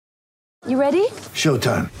You ready?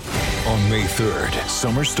 Showtime. On May 3rd,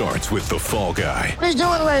 summer starts with The Fall Guy. Let's do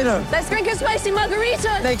it later. Let's drink a spicy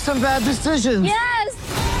margarita. Make some bad decisions. Yes!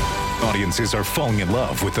 Audiences are falling in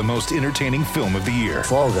love with the most entertaining film of the year.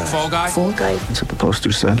 Fall Guy. Fall Guy? Fall Guy. That's what the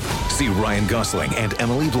poster said. See Ryan Gosling and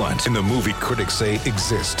Emily Blunt in the movie critics say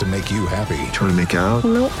exists to make you happy. Trying to make it out?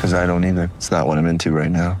 Nope. Because I don't either. It's not what I'm into right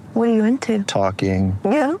now. What are you into? Talking.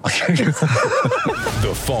 Yeah.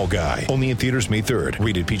 The Fall Guy. Only in theaters May 3rd.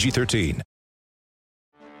 Rated PG-13.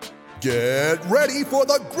 Get ready for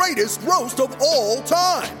the greatest roast of all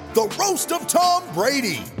time. The Roast of Tom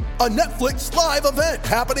Brady. A Netflix live event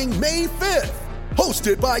happening May 5th.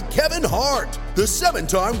 Hosted by Kevin Hart. The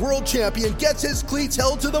 7-time world champion gets his cleats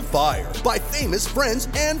held to the fire by famous friends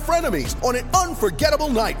and frenemies on an unforgettable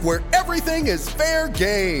night where everything is fair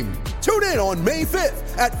game. Tune in on May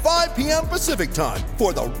 5th at 5 p.m. Pacific time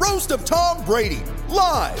for the Roast of Tom Brady.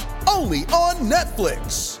 Live only on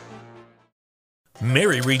Netflix.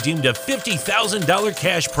 Mary redeemed a $50,000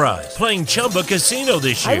 cash prize playing Chumba Casino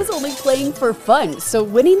this year. I was only playing for fun, so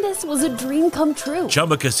winning this was a dream come true.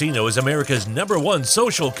 Chumba Casino is America's #1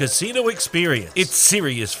 social casino experience. It's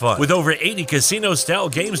serious fun. With over 80 casino-style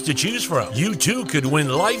games to choose from, you too could win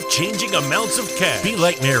life-changing amounts of cash. Be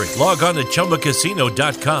like Mary. Log on to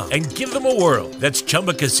ChumbaCasino.com and give them a whirl. That's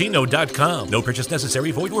ChumbaCasino.com. No purchase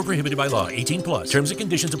necessary. Void or prohibited by law. 18 plus. Terms and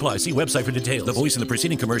conditions apply. See website for details. The voice in the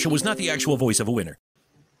preceding commercial was not the actual voice of a winner.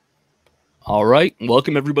 All right,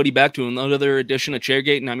 welcome everybody back to another edition of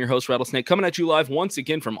Chairgate, and I'm your host, Rattlesnake, coming at you live once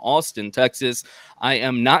again from Austin, Texas. I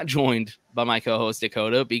am not joined by my co-host,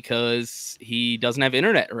 Dakota, because he doesn't have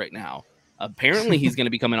internet right now. Apparently, he's going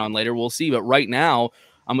to be coming on later. We'll see, but right now,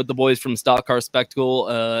 I'm with the boys from Stock Car Spectacle,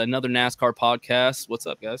 another NASCAR podcast. What's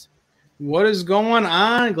up, guys? What is going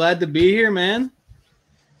on? Glad to be here, man.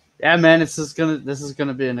 Yeah, man, this is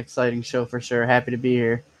gonna be an exciting show for sure. Happy to be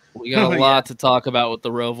here. We got a lot to talk about with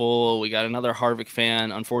the Roval. We got another Harvick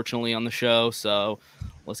fan, unfortunately, on the show, so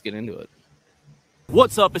let's get into it.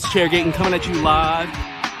 What's up? It's Chairgate and coming at you live.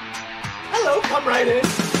 Hello, come right in.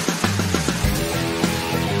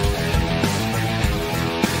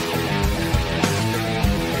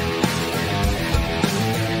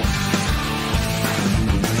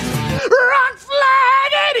 Rock,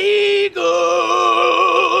 flag, and eagle.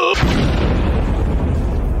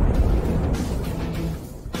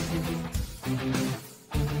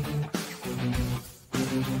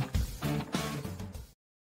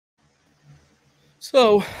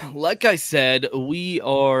 So, like I said, we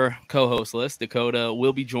are co-hostless. Dakota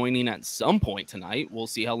will be joining at some point tonight. We'll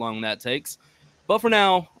see how long that takes. But for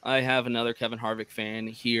now, I have another Kevin Harvick fan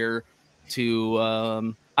here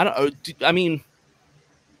to,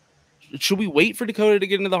 should we wait for Dakota to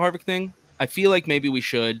get into the Harvick thing? I feel like maybe we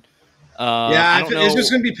should. It's just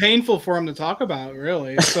going to be painful for him to talk about,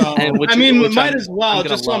 really. So, we might as well,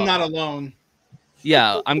 just so I'm not alone.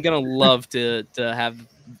 Yeah, I'm going to love to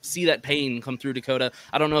see that pain come through Dakota.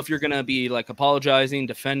 I don't know if you're going to be like apologizing,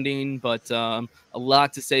 defending, but a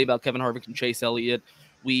lot to say about Kevin Harvick and Chase Elliott.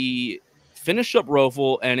 We finished up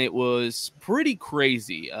Roval, and it was pretty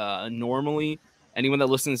crazy. Normally, anyone that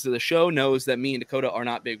listens to the show knows that me and Dakota are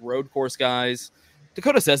not big road course guys.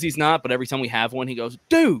 Dakota says he's not, but every time we have one, he goes,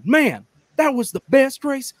 dude, man, that was the best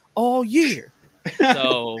race all year.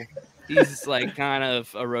 So he's like kind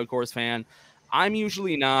of a road course fan. I'm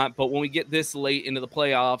usually not, but when we get this late into the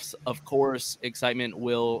playoffs, of course, excitement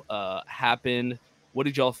will happen. What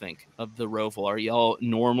did y'all think of the Roval? Are y'all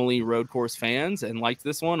normally road course fans and liked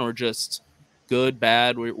this one, or just good,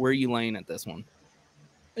 bad? Where are you laying at this one?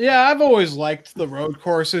 Yeah, I've always liked the road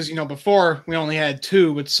courses. You know, before we only had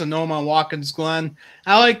 2 with Sonoma and Watkins Glen.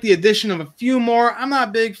 I like the addition of a few more. I'm not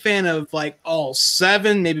a big fan of like all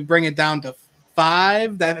 7, maybe bring it down to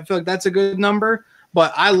 5. I feel like that's a good number,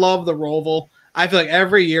 but I love the Roval. I feel like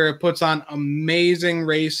every year it puts on amazing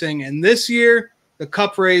racing. And this year, the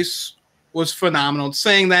Cup race was phenomenal.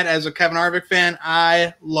 Saying that as a Kevin Harvick fan,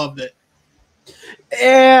 I loved it.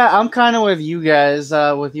 Yeah, I'm kind of with you guys,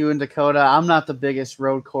 with you and Dakota. I'm not the biggest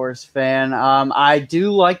road course fan. I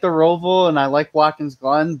do like the Roval and I like Watkins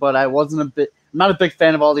Glen, but I'm not a big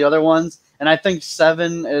fan of all the other ones. And I think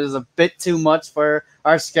 7 is a bit too much for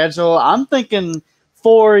our schedule. I'm thinking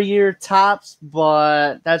 4-year tops,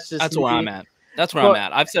 but that's where I'm at. I'm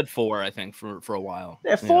at. I've said 4, I think, for a while.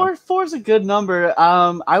 Yeah, 4 is a good number.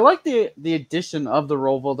 I like the addition of the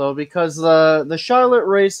Roval though, because the Charlotte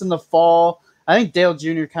race in the fall, I think Dale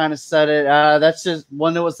Jr. kind of said it. That's just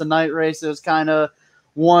when it was the night race. It was kind of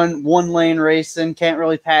one lane racing, can't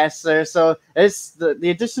really pass there. So it's the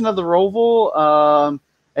addition of the Roval.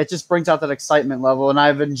 It just brings out that excitement level, and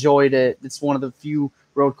I've enjoyed it. It's one of the few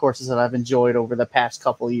road courses that I've enjoyed over the past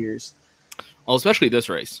couple of years. Well, especially this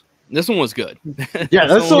race. This one was good. Yeah,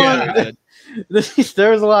 this one. Was good.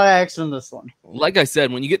 There was a lot of action in this one. Like I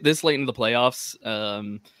said, when you get this late into the playoffs,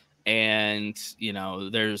 and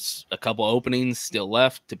there's a couple openings still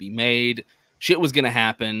left to be made, shit was going to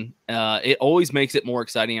happen. It always makes it more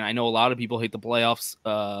exciting. And I know a lot of people hate the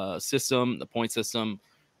playoffs system, the point system,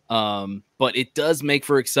 but it does make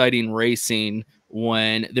for exciting racing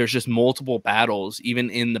when there's just multiple battles, even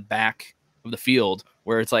in the back of the field,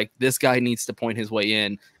 where it's like this guy needs to point his way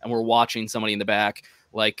in, and we're watching somebody in the back,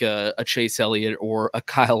 like a Chase Elliott or a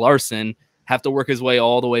Kyle Larson, have to work his way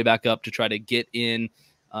all the way back up to try to get in.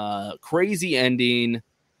 Crazy ending.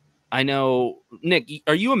 I know, Nick,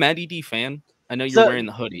 are you a Matty D fan? I know you're wearing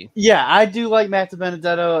the hoodie. Yeah, I do like Matt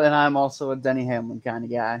DiBenedetto, and I'm also a Denny Hamlin kind of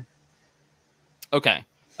guy.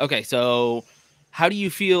 Okay. So, how do you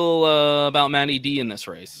feel about Matty D in this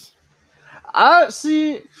race?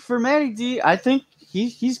 See, for Matty D, I think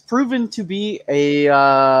he's proven to be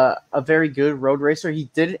a very good road racer. He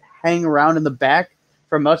did hang around in the back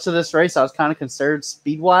for much of this race. I was kind of concerned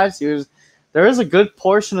speed wise. There is a good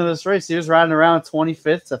portion of this race. He was riding around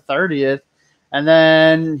 25th to 30th. And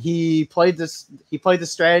then he played the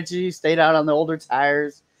strategy, stayed out on the older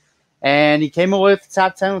tires, and he came away with the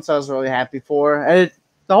top 10, which I was really happy for. And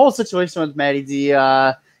the whole situation with Matty D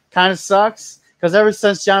kind of sucks, because ever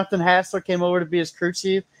since Jonathan Hassler came over to be his crew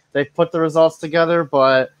chief, they put the results together,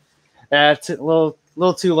 but a little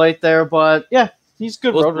too late there. But yeah, he's a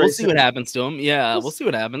good road racer. We'll see what happens to him. Yeah, we'll see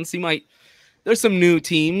what happens. He might. There's some new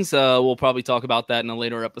teams. We'll probably talk about that in a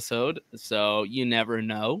later episode. So you never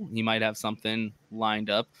know. He might have something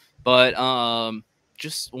lined up. But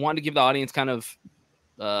just wanted to give the audience kind of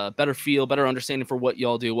better understanding for what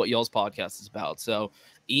y'all do, what y'all's podcast is about. So,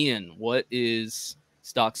 Ian, what is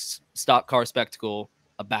Stock Car Spectacle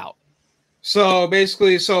about? So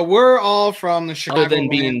basically, we're all from the Chicago. Other than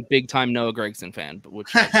being big time Noah Gragson fan, but which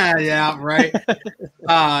yeah, right.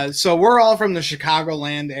 So we're all from the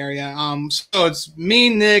Chicagoland area. So it's me,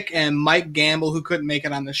 Nick, and Mike Gamble, who couldn't make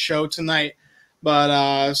it on the show tonight.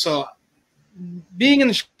 But so being in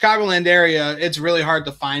the Chicagoland area, it's really hard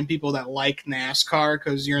to find people that like NASCAR,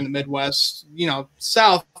 because you're in the Midwest.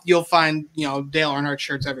 South, you'll find Dale Earnhardt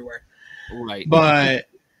shirts everywhere. Right. But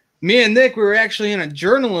me and Nick, we were actually in a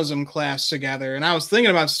journalism class together, and I was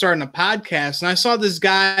thinking about starting a podcast, and I saw this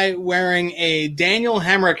guy wearing a Daniel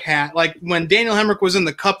Hemrick hat. Like when Daniel Hemrick was in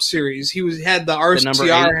the Cup Series, he had the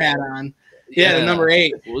RCR hat on. Yeah, the number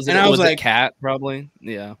 8. Was it Cat, probably?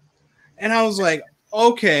 Yeah. And I was like,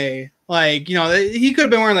 okay, like, he could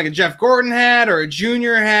have been wearing like a Jeff Gordon hat or a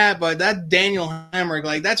Junior hat, but that Daniel Hemrick,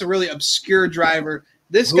 like, that's a really obscure driver.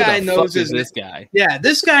 This guy knows this guy. Yeah,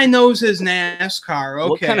 this guy knows his NASCAR. Okay.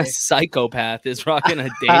 What kind of psychopath is rocking a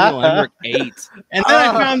Daniel Hemrick 8? And then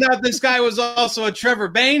I found out this guy was also a Trevor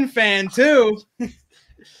Bayne fan too.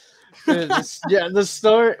 The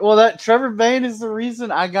story. Well, that Trevor Bayne is the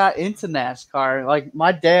reason I got into NASCAR. Like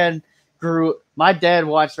my dad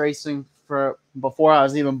watched racing before I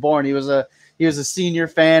was even born. He was a senior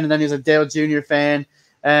fan, and then he was a Dale Jr. fan.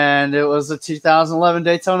 And it was a 2011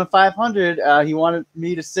 Daytona 500. He wanted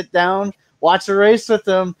me to sit down, watch a race with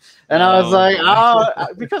him, and I was like,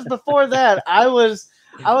 because before that, I was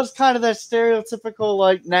kind of that stereotypical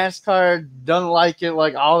like NASCAR doesn't like it,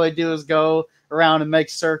 like all they do is go around and make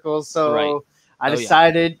circles. So I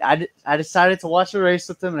decided to watch a race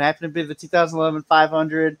with him. It happened to be the 2011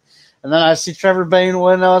 500, and then I see Trevor Bayne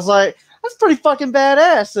win. And I was like, that's pretty fucking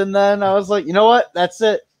badass. And then I was like, you know what? That's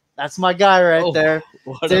it. That's my guy right there.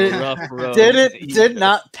 What a rough road. Did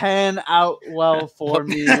not pan out well for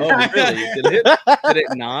me. Oh, really? Did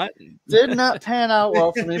it not? Did not pan out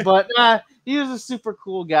well for me. But he was a super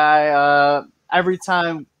cool guy. Every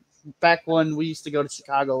time back when we used to go to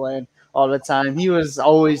Chicagoland all the time, he was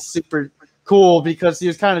always super cool because he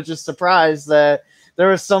was kind of just surprised that there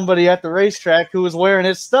was somebody at the racetrack who was wearing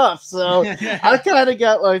his stuff. So I kind of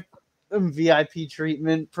got like VIP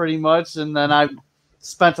treatment pretty much. And then I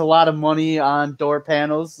spent a lot of money on door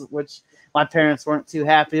panels, which my parents weren't too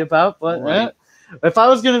happy about. But if I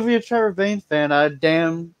was going to be a Trevor Bayne fan, I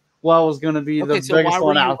damn well was going to be the biggest one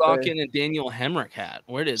out there. Why were you rocking a Daniel Hemrick hat?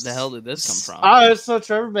 Where the hell did this come from? So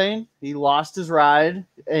Trevor Bayne, he lost his ride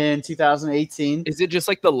in 2018. Is it just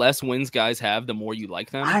like the less wins guys have, the more you like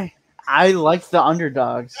them? I like the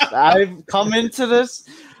underdogs. I've come into this.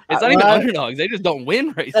 It's not even underdogs. They just don't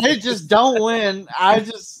win races. They just don't win.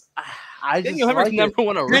 Daniel Hemrick never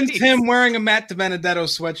won a race. Hence him wearing a Matt DiBenedetto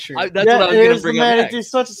sweatshirt. That's what I was going to bring up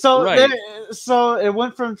next. So it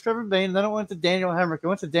went from Trevor Bayne, then it went to Daniel Hemrick. It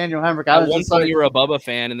went to Daniel Hemrick. At one point you were a Bubba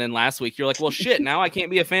fan, and then last week you're like, well, shit, now I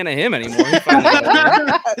can't be a fan of him anymore.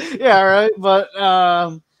 Yeah, right. But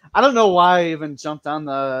I don't know why I even jumped on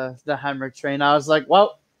the Hemrick train. I was like,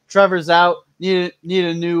 well, Trevor's out. Need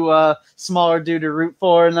a new smaller dude to root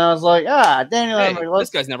for, and I was like, Daniel Hemrick.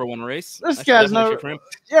 This guy's never won a race. This guy's never.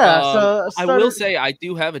 Yeah, so I will say I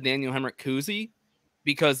do have a Daniel Hemrick koozie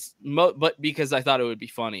because I thought it would be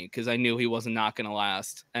funny because I knew he was not going to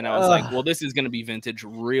last, and I was like, well, this is going to be vintage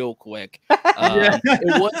real quick.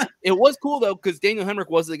 It was cool though because Daniel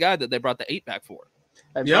Hemrick was the guy that they brought the 8-pack for.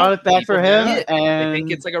 I brought it back for him, and I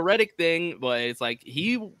think it's like a Reddick thing, but it's like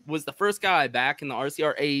he was the first guy back in the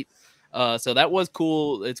RCR 8. So that was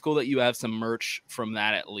cool. It's cool that you have some merch from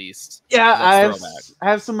that at least. Yeah, I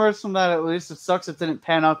have some merch from that at least. It sucks it didn't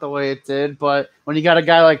pan out the way it did, but when you got a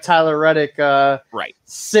guy like Tyler Reddick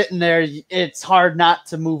sitting there, it's hard not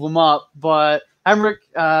to move him up. But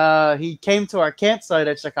Hemrick, he came to our campsite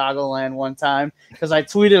at Chicagoland one time because I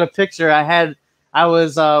tweeted a picture. I had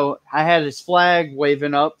his flag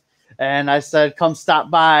waving up. And I said, come stop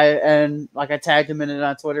by. And like I tagged him in it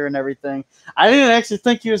on Twitter and everything. I didn't actually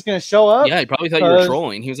think he was going to show up. Yeah, he probably thought you were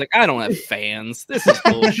trolling. He was like, I don't have fans. This is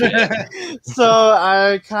bullshit. So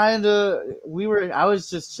I was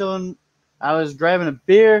just chilling. I was grabbing a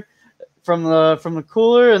beer from the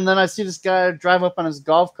cooler. And then I see this guy drive up on his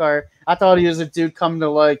golf cart. I thought he was a dude coming to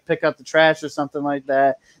like pick up the trash or something like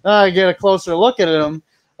that. Then I get a closer look at him.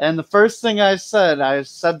 And the first thing I said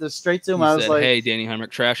this straight to him. I was like, hey, Danny Hemrick,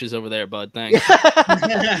 trash is over there, bud. Thanks.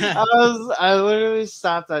 I literally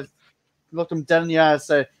stopped. I looked him dead in the eye and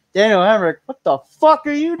said, Daniel Hemrick, what the fuck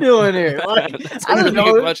are you doing here? Like, I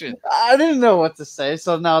didn't know what to say.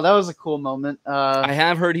 So, no, that was a cool moment. I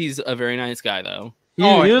have heard he's a very nice guy, though. He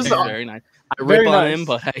was very nice. I rip on him,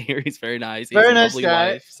 but I hear he's very nice. He's very a nice lovely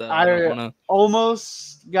guy. Wife, so I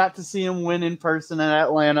almost got to see him win in person in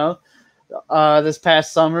Atlanta. This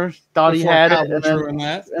past summer, thought he had it,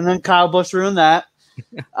 and then Kyle Busch ruined that.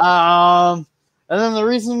 And then the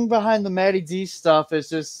reason behind the Matty D stuff is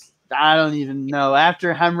just I don't even know.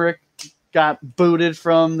 After Hemrick got booted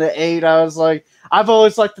from the 8, I was like, I've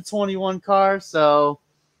always liked the 21 car, so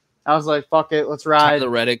I was like, fuck it, let's ride. The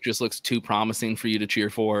Reddick just looks too promising for you to cheer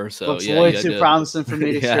for. So looks way too promising for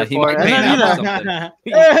me to cheer for. And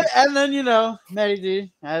then Matty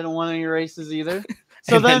D, I didn't win any races either.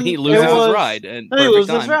 So then he loses his ride. And he loses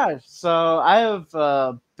his ride. So I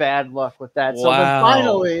have bad luck with that. So then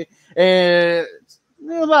finally,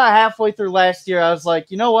 about halfway through last year, I was like,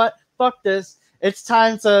 you know what? Fuck this. It's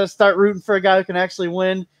time to start rooting for a guy who can actually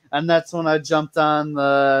win. And that's when I jumped on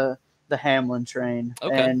the Hamlin train.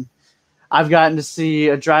 Okay. And I've gotten to see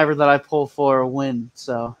a driver that I pull for a win.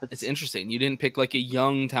 So it's interesting. You didn't pick like a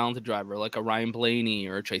young, talented driver like a Ryan Blaney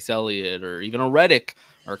or a Chase Elliott or even a Reddick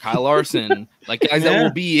or Kyle Larson, like guys that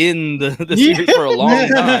will be in the series for a long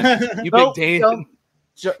time. You picked Dan.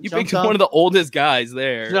 You picked one of the oldest guys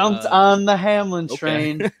there. Jumped on the Hamlin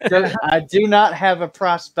train. I do not have a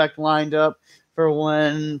prospect lined up for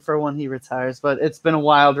when he retires, but it's been a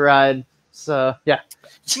wild ride. So yeah,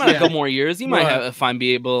 you might have a couple more years. You might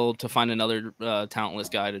be able to find another talentless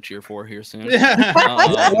guy to cheer for here soon.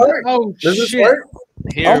 Oh shit!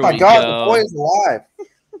 Oh my god, the boy is alive.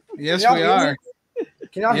 Yes, we are.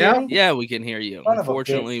 Can y'all hear me? Yeah, we can hear you.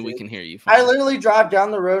 Unfortunately, we can hear you. I literally drive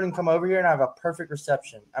down the road and come over here, and I have a perfect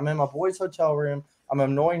reception. I'm in my boy's hotel room. I'm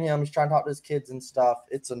annoying him. He's trying to talk to his kids and stuff.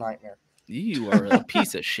 It's a nightmare. You are a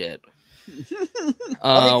piece of shit.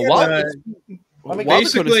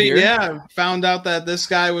 Basically, found out that this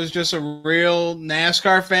guy was just a real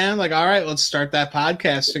NASCAR fan. Like, all right, let's start that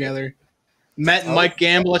podcast together. Met Mike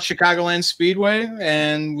Gamble at Chicagoland Speedway,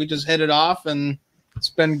 and we just hit it off, and it's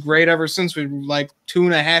been great ever since. We're like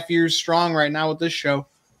 2.5 years strong right now with this show.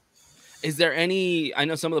 Is there any, I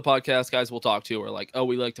know some of the podcast guys we'll talk to are like, oh,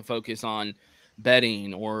 we like to focus on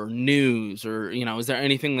betting or news or, is there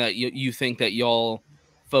anything that you think that y'all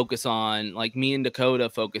focus on? Like me and Dakota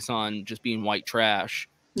focus on just being white trash.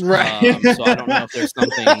 Right. So I don't know if there's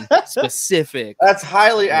something specific. That's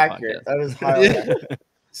highly accurate. That is highly accurate.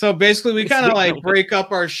 So basically, we kind of like break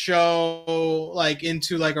up our show like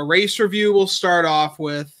into like a race review we'll start off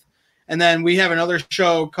with. And then we have another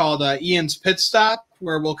show called Ian's Pit Stop,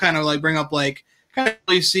 where we'll kind of like bring up like kind of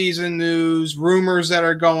early season news, rumors that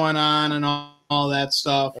are going on and all that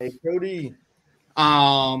stuff. Hey, Cody.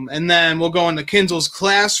 And then we'll go into Kinzel's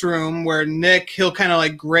classroom where Nick, he'll kind of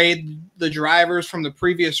like grade the drivers from the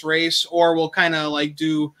previous race, or we'll kind of like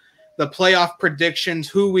do the playoff predictions,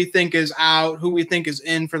 who we think is out, who we think is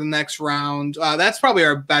in for the next round. That's probably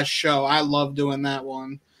our best show. I love doing that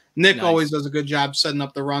one. Nick always does a good job setting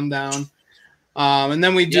up the rundown. And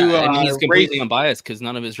then we do. And he's completely unbiased because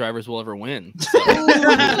none of his drivers will ever win. So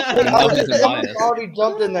I already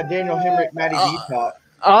jumped in that Daniel Hemrick Matty D talk.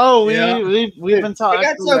 Oh, Yeah. we've been talking. It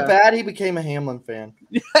got so bad he became a Hamlin fan.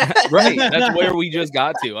 Right. That's where we just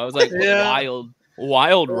got to. I was like, Yeah.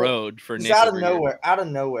 wild road for Just Nick. out of over here. nowhere. Out of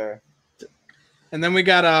nowhere. And then we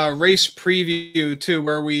got a race preview too,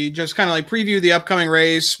 where we just kind of like preview the upcoming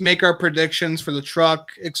race, make our predictions for the truck,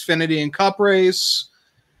 Xfinity, and Cup race.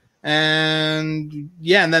 And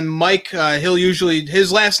yeah, and then Mike,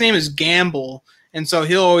 his last name is Gamble. And so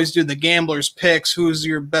he'll always do the gambler's picks. Who's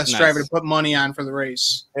your best Nice. driver to put money on for the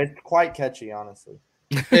race? It's quite catchy, honestly.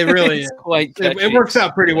 It really is. Quite It catchy. works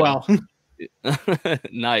out pretty well.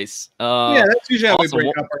 Nice. Yeah, that's usually how awesome. we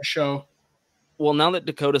break up our show. Well, now that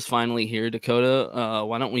Dakota's finally here, Dakota,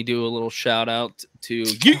 why don't we do a little shout out to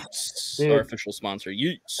Yeats, Dude. our official sponsor,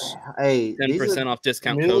 Yeats. Hey, 10% off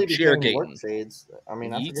discount newly code becoming work ShareGain. shades. I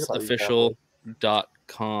mean, I forget about these guys.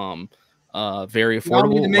 YeatsOfficial.com. Very You all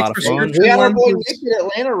need affordable, to a make lot of fun. prescription We had our boy lenses. Nick in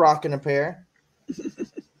Atlanta rocking a pair.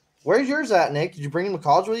 Where's yours at, Nick? Did you bring him to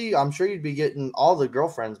college with you? I'm sure you'd be getting all the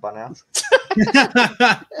girlfriends by now.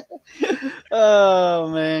 Oh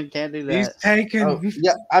man, can't do that. He's taken. Oh,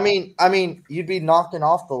 yeah, I mean, you'd be knocking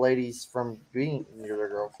off the ladies from being your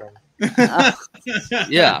girlfriend.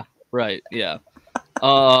 Yeah, right. Yeah.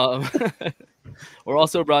 We're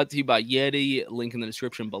also brought to you by Yeti. Link in the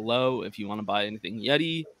description below. If you want to buy anything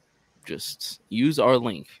Yeti, just use our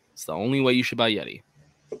link. It's the only way you should buy Yeti.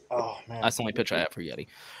 Oh man, That's the only pitch I have for Yeti.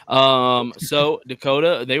 So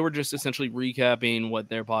Dakota, they were just essentially recapping what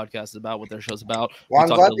their podcast is about, what their show's about. Well, We I'm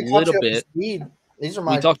talked glad a they caught little you up to bit. speed. These are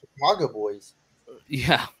my We talked- Chicago boys.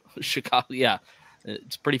 Yeah, Chicago. Yeah,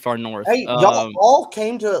 it's pretty far north. Hey, y'all all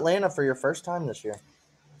came to Atlanta for your first time this year.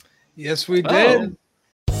 Yes, we did.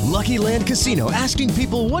 Lucky Land Casino asking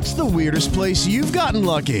people, what's the weirdest place you've gotten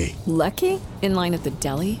lucky? Lucky? In line at the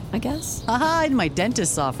deli, I guess? Aha, in my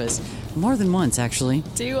dentist's office. More than once, actually.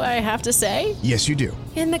 Do I have to say? Yes, you do.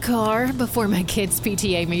 In the car before my kids'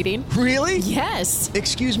 PTA meeting. Really? Yes.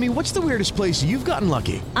 Excuse me, what's the weirdest place you've gotten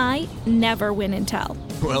lucky? I never win and tell.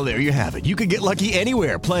 Well, there you have it. You can get lucky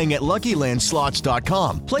anywhere, playing at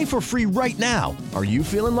LuckyLandSlots.com. Play for free right now. Are you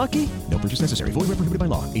feeling lucky? No purchase necessary. Void where prohibited by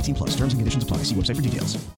law. 18 plus. Terms and conditions apply. See website for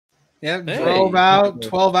details. Yeah, Hey. drove out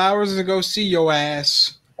 12 hours to go see your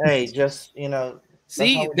ass. Hey, just that's how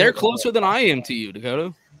See, we they're do it. closer than I am to you,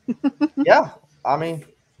 Dakota. Yeah, I mean,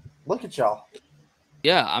 look at y'all.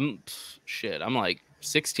 Yeah, I'm like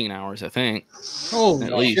 16 hours, I think. Holy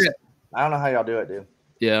At least. shit. I don't know how y'all do it, dude.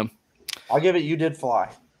 Yeah. I'll give it. You did fly.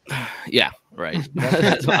 Yeah, right.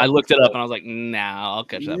 I looked it up and I was like, nah, I'll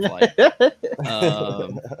catch that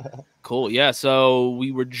flight. Cool. Yeah, so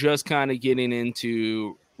we were just kind of getting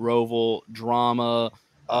into Roval drama.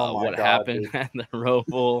 Oh my what God, happened dude. at the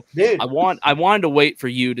Roval. Dude. I wanted to wait for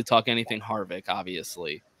you to talk anything Harvick,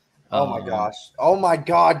 obviously. Oh my gosh. Oh my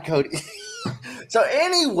God, Cody. So,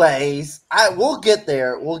 anyways, we'll get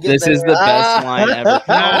there. We'll get This there. is the best line ever.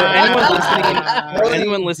 For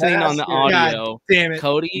anyone Cody, listening on the bastard. audio, damn it.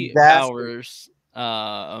 Cody Bastard.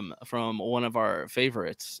 Powers, from one of our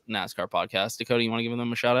favorites NASCAR podcasts. Dakota, you want to give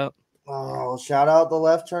them a shout out? Oh, shout out the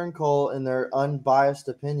Left Turn Cole and their unbiased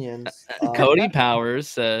opinions. Cody Powers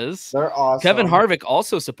says They're awesome. Kevin Harvick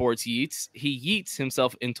also supports Yeats. He yeets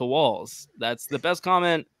himself into walls. That's the best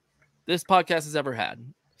comment this podcast has ever had.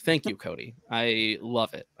 Thank you, Cody. I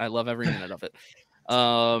love it. I love every minute of it.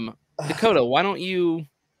 Dakota, why don't you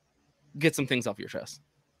get some things off your chest?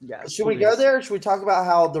 Yeah. Should we go there? Or should we talk about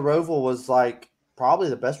how the Roval was like probably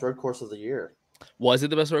the best road course of the year? Was it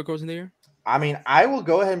the best road course in the year? I mean, I will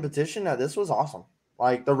go ahead and petition that this was awesome.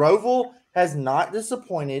 Like the Roval has not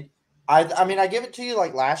disappointed. I mean, I give it to you.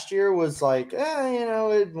 Like last year was like,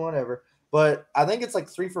 whatever. But I think it's like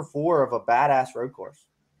 3 for 4 of a badass road course.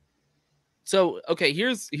 So, okay,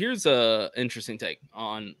 here's a interesting take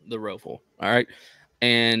on the Roval. All right.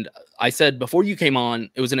 And I said before you came on,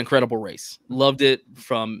 it was an incredible race. Loved it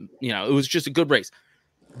from, it was just a good race.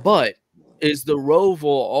 But is the Roval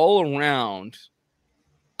all around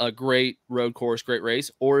a great road course, great race?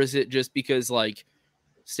 Or is it just because like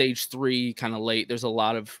stage 3 kind of late, there's a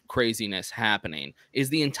lot of craziness happening? Is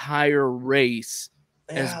the entire race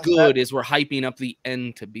as good as we're hyping up the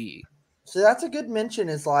end to be? So that's a good mention.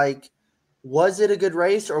 Is like, was it a good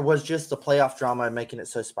race or was just the playoff drama making it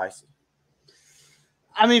so spicy?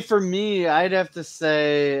 I mean, for me, I'd have to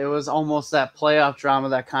say it was almost that playoff drama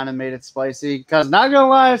that kind of made it spicy. Because not gonna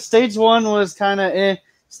lie, stage 1 was kind of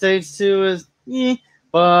stage 2 is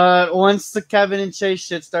but once the Kevin and Chase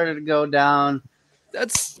shit started to go down,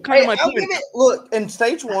 that's kind of my point. Look, in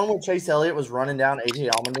stage 1 when Chase Elliott was running down AJ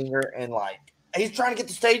Allmendinger and like he's trying to get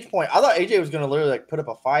the stage point. I thought AJ was gonna literally like put up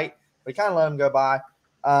a fight, but he kind of let him go by.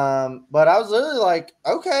 But I was literally like,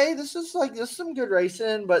 okay, this is some good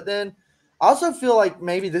racing. But then I also feel like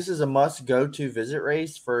maybe this is a must go to visit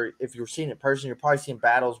race for if you're seeing it personally. You're probably seeing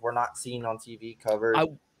battles we're not seeing on TV covered.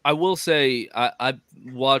 I will say I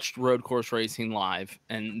watched road course racing live,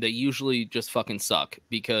 and they usually just fucking suck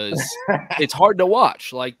because it's hard to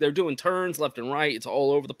watch. Like they're doing turns left and right; it's all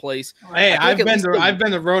over the place. Hey, I've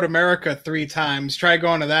been to Road America 3 times. Try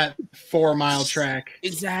going to that 4-mile track.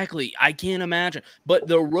 Exactly, I can't imagine. But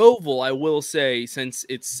the Roval, I will say, since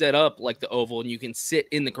it's set up like the oval and you can sit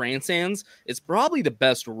in the grandstands, it's probably the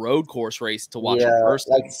best road course race to watch in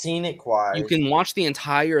person. Like scenic wise, you can watch the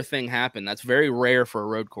entire thing happen. That's very rare for a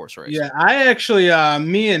road course race. Yeah, I actually,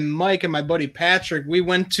 me and Mike and my buddy Patrick, we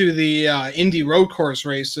went to the Indy Road Course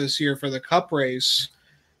race this year for the Cup race,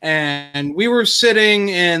 and we were sitting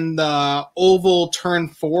in the oval turn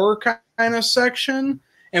 4 kind of section,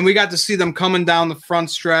 and we got to see them coming down the front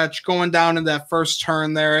stretch, going down in that first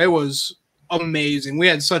turn there. It was amazing. We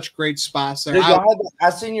had such great spots there.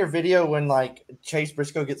 I've seen your video when like Chase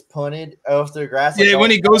Briscoe gets punted off the grass. Yeah, when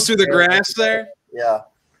he goes through the grass there. Yeah.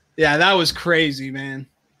 Yeah, that was crazy, man.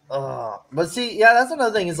 But see, yeah, that's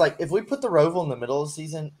another thing is like if we put the Roval in the middle of the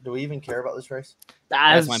season, do we even care about this race?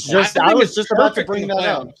 I was just about to bring that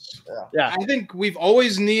up. Yeah, I think we've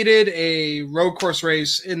always needed a road course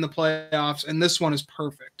race in the playoffs, and this one is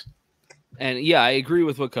perfect. And yeah, I agree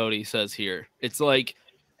with what Cody says here. It's like,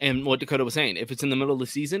 and what Dakota was saying, if it's in the middle of the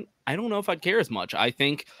season, I don't know if I'd care as much. I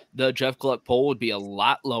think the Jeff Gluck poll would be a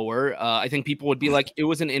lot lower. I think people would be like, it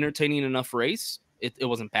was an entertaining enough race. It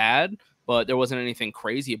wasn't bad, but there wasn't anything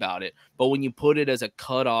crazy about it. But when you put it as a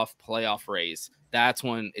cutoff playoff race, that's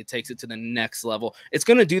when it takes it to the next level. It's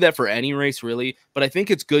going to do that for any race, really, but I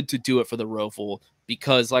think it's good to do it for the Roval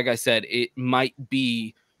because, like I said, it might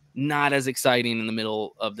be not as exciting in the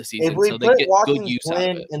middle of the season. If we so put they get good use out of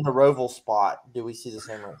Glenn it. in the Roval spot, do we see the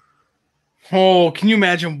same race? Oh, can you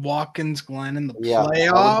imagine Watkins Glen in the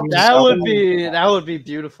playoffs? That would be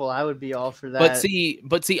beautiful. I would be all for that.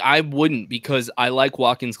 But see, I wouldn't because I like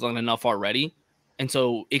Watkins Glen enough already, and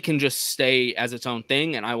so it can just stay as its own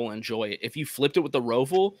thing, and I will enjoy it. If you flipped it with the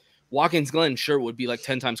Roval, Watkins Glen sure would be like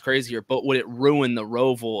 10 times crazier, but would it ruin the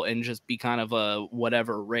Roval and just be kind of a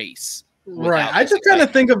whatever race? Right. I just kind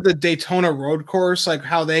of think of the Daytona road course, like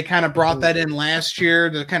how they kind of brought that in last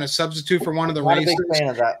year to kind of substitute for one of the Not races. a big fan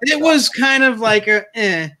of that. It was kind of like a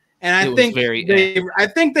and I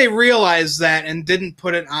think they realized that and didn't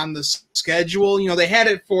put it on the schedule. You know, they had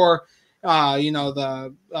it for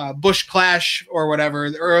the Busch Clash or whatever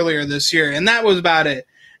earlier this year, and that was about it.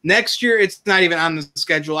 Next year, it's not even on the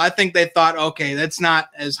schedule. I think they thought, okay, that's not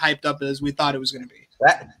as hyped up as we thought it was going to be.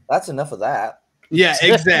 That's enough of that. Yeah,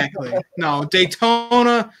 exactly. No,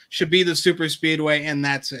 Daytona should be the super speedway, and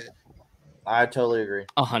that's it. I totally agree.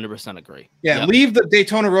 100% agree. Yeah, Yep. leave the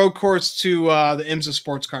Daytona road course to the IMSA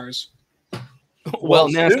sports cars. Well,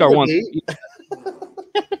 NASCAR wants.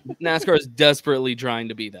 NASCAR is desperately trying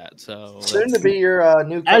to be that. So soon to be your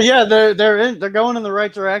new. Yeah, they're going in the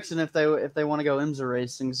right direction if they want to go IMSA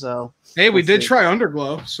racing. So hey, we did try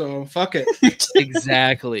Underglow, so fuck it.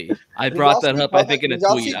 Exactly. I brought that up. I think in a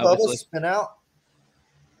tweet. I was like, spin out.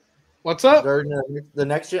 What's up? The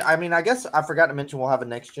next gen. I mean, I guess I forgot to mention we'll have a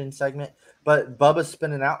next gen segment, but Bubba's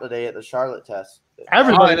spinning out today at the Charlotte test.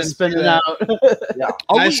 Everybody's spinning out. Yeah,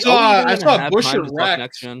 I saw Busher wreck.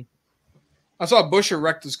 Next gen. I saw Busher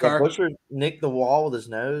wrecked his car. Busher nicked the wall with his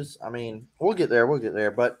nose. I mean, we'll get there.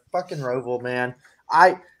 But fucking Roval, man.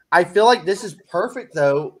 I feel like this is perfect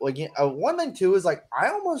though. Again, one thing too is like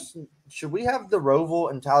should we have the Roval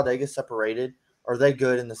and Talladega separated? Or are they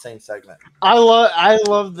good in the same segment? I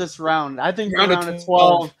love this round. I think the round of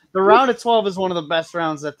 12. The round of 12 is one of the best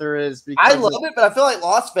rounds that there is. I love it, but I feel like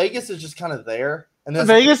Las Vegas is just kind of there. And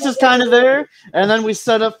Vegas is kind of there, and then we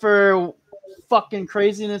set up for fucking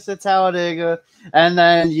craziness at Talladega, and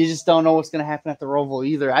then you just don't know what's going to happen at the Roval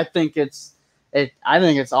either. I think it's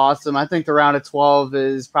awesome. I think the round of 12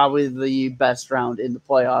 is probably the best round in the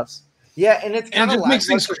playoffs. Yeah, and it just makes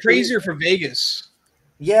things crazier for Vegas.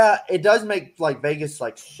 Yeah, it does make like Vegas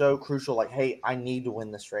like so crucial. Like, hey, I need to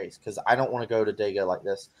win this race because I don't want to go to Dega like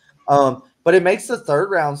this. But it makes the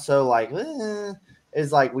third round so like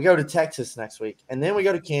is like we go to Texas next week and then we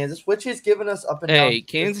go to Kansas, which has given us up and down. Hey,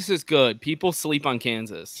 Kansas is good. People sleep on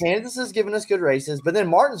Kansas. Kansas has given us good races, but then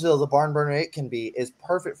Martinsville, the barn burner it can be, is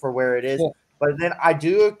perfect for where it is. Cool. But then I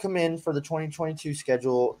do commend for the 2022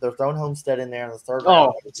 schedule. They're throwing Homestead in there in the third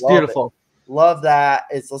round. Oh, it's beautiful. Love that.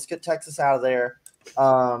 Let's get Texas out of there.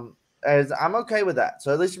 As I'm okay with that.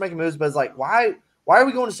 So at least you're making moves, but it's like why are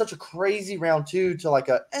we going to such a crazy round 2 to like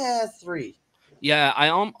a 3? Yeah, I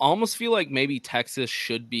almost feel like maybe Texas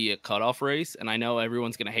should be a cutoff race, and I know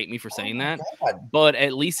everyone's gonna hate me for saying that, but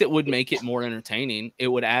at least it would make it more entertaining. It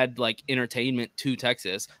would add like entertainment to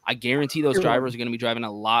Texas. I guarantee those drivers are gonna be driving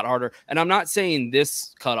a lot harder. And I'm not saying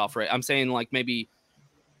this cutoff race. I'm saying like maybe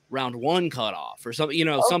round 1 cutoff or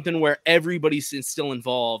something, something where everybody's still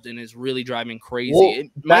involved and is really driving crazy. Well,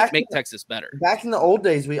 it might make Texas better. Back in the old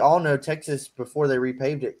days, we all know Texas, before they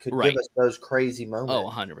repaved it, could give us those crazy moments.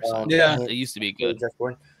 Oh, 100%. Yeah. It used to be good.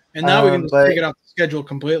 And now we can just take it off the schedule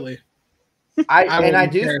completely. I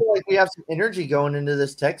do feel like we have some energy going into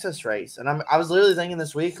this Texas race. And I was literally thinking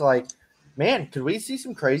this week, like, man, could we see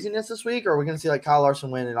some craziness this week? Or are we going to see like Kyle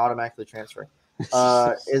Larson win and automatically transfer?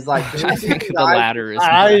 Is like I think the latter is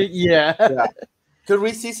yeah. Could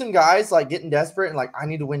we see some guys like getting desperate and like I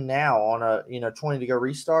need to win now on a 20 to go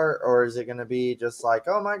restart, or is it going to be just like,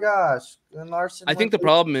 oh my gosh, Larson? I think the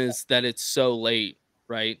problem is that it's so late,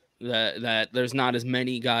 right? That there's not as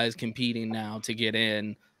many guys competing now to get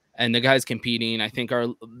in, and the guys competing I think are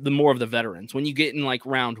the more of the veterans. When you get in like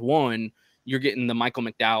round 1, you're getting the Michael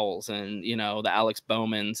McDowells and, the Alex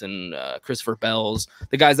Bowmans and Christopher Bells,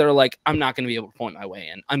 the guys that are like, I'm not going to be able to point my way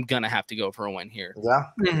in. I'm going to have to go for a win here. Yeah.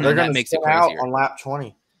 They're going to make it out crazier. on lap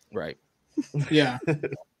 20. Right. Yeah.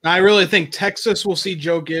 I really think Texas will see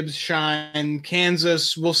Joe Gibbs shine.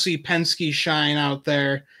 Kansas will see Penske shine out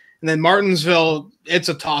there. And then Martinsville, it's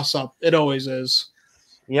a toss-up. It always is.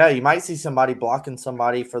 Yeah, you might see somebody blocking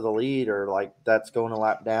somebody for the lead, or like that's going a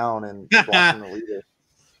lap down and blocking the leader.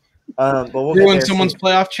 But we'll ruin someone's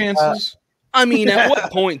playoff chances. I mean, at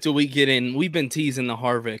what point do we get in? We've been teasing the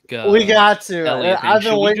Harvick. We got to. I've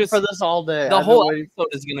been Should waiting for this all day. The whole episode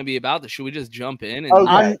is going to be about this. Should we just jump in?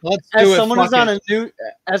 And as someone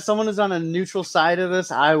who's on a neutral side of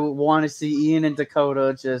this, I want to see Ian and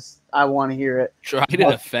Dakota. I want to hear it. Try to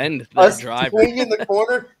defend the driver. Swing in the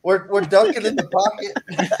corner. We're dunking in the pocket.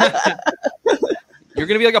 You're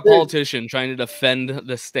going to be like a politician trying to defend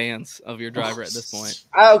the stance of your driver at this point.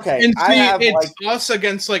 Okay. And see, it's us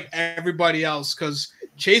against like everybody else, because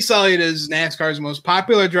Chase Elliott is NASCAR's most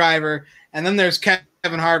popular driver, and then there's Kevin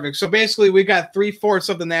Harvick. So basically, we got 3/4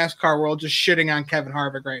 of the NASCAR world just shitting on Kevin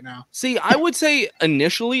Harvick right now. See, I would say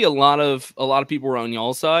initially a lot of people were on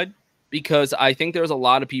y'all's side, because I think there's a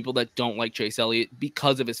lot of people that don't like Chase Elliott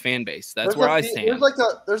because of his fan base. That's where I stand.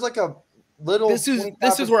 There's like a little. This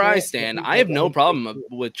is where I stand. I have no problem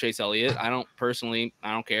with Chase Elliott. I don't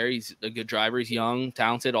care. He's a good driver. He's young,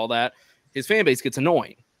 talented, all that. His fan base gets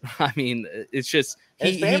annoying. I mean, it's just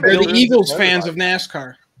they're the Eagles fans of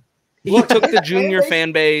NASCAR. He took the junior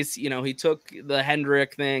fan base. He took the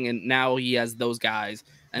Hendrick thing, and now he has those guys,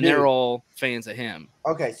 and they're all fans of him.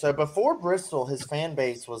 Okay, so before Bristol, his fan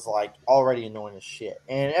base was like already annoying as shit,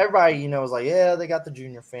 and everybody was like, yeah, they got the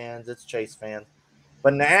junior fans. It's Chase fans.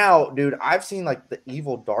 But now, dude, I've seen like the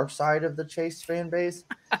evil dark side of the Chase fan base,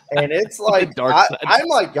 and it's like I'm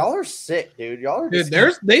like, y'all are sick, dude. Y'all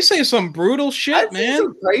are they say some brutal shit, I've man. seen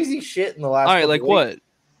some crazy shit in the last. All right, like weeks. what?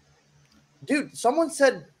 Dude, someone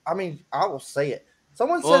said. I mean, I will say it.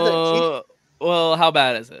 Someone said that. Well, how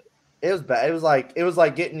bad is it? It was bad. It was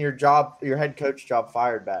like getting your head coach job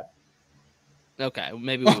fired bad. Okay,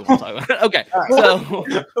 maybe we won't talk about it. Okay, right. so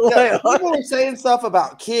people were saying stuff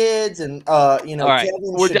about kids, and all right, Kevin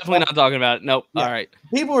we're definitely not talking about it. Nope. Yeah. All right,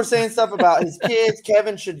 people were saying stuff about his kids.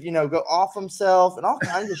 Kevin should go off himself and all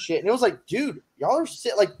kinds of shit. And it was like, dude, y'all are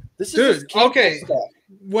sick. Like this is just okay. stuff.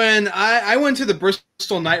 When I went to the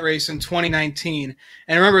Bristol night race in 2019,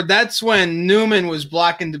 and remember that's when Newman was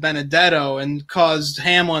blocking DiBenedetto and caused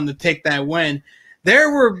Hamlin to take that win.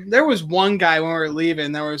 There was one guy when we were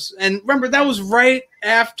leaving. And remember that was right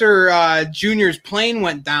after Junior's plane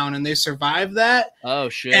went down and they survived that. Oh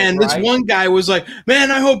shit! And this one guy was like,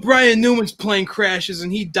 "Man, I hope Brian Newman's plane crashes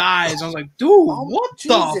and he dies." I was like, "Dude, what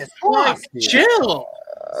the fuck? Chill."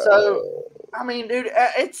 So, I mean, dude,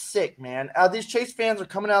 it's sick, man. These Chase fans are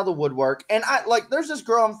coming out of the woodwork, and there's this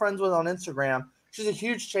girl I'm friends with on Instagram. She's a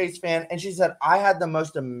huge Chase fan, and she said I had the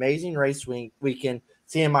most amazing race weekend.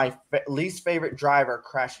 Seeing my least favorite driver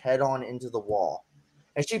crash head on into the wall.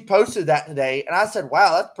 And she posted that today. And I said,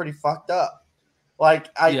 wow, that's pretty fucked up. Like,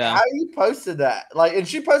 how you posted that? Like, and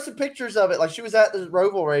she posted pictures of it. Like, she was at the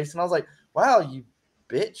Roval race. And I was like, wow, you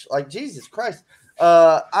bitch. Like, Jesus Christ.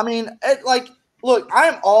 I mean, look, I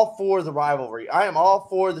am all for the rivalry. I am all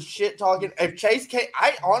for the shit talking. If Chase came,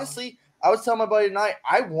 I was telling my buddy tonight,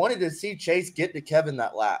 I wanted to see Chase get to Kevin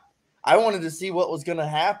that lap. I wanted to see what was going to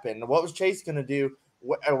happen. What was Chase going to do?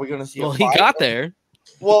 Are we going to see? Well, he got there.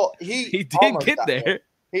 Well, he did get there.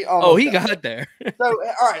 He got there. So,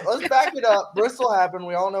 all right, let's back it up. Bristol happened.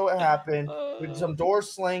 We all know what happened. Some door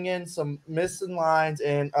slinging, some missing lines,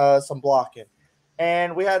 and some blocking.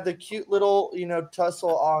 and we had the cute little,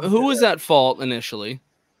 tussle on. Who was at fault initially?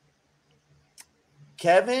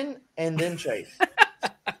 Kevin and then Chase.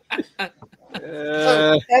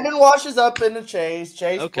 So Kevin washes up into Chase.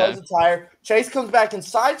 Chase blows a tire. Chase comes back and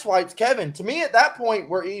sideswipes Kevin. To me, at that point,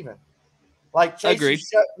 we're even. Like,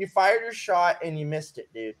 Chase, you fired your shot and you missed it,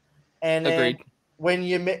 dude. And then when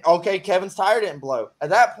Kevin's tire didn't blow. At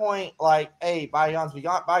that point, like, hey, bygones be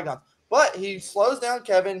bygones. But he slows down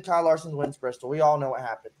Kevin. Kyle Larson wins Bristol. We all know what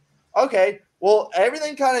happened. Okay, well,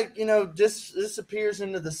 everything kind of, disappears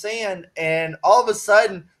into the sand, and all of a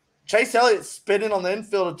sudden, Chase Elliott's spinning on the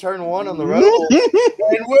infield of turn 1 on the road. And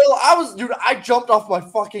I jumped off my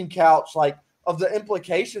fucking couch, like, of the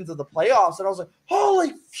implications of the playoffs, and I was like,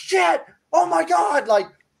 holy shit, oh my God, like,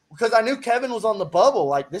 because I knew Kevin was on the bubble,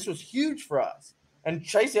 like, this was huge for us. And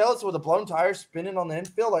Chase Elliott's with a blown tire spinning on the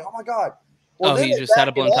infield, like, oh my God. Well, he just had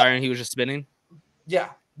a blown tire and he was just spinning? Yeah.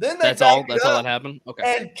 Then that's all that happened?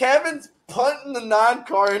 Okay. And Kevin's punting the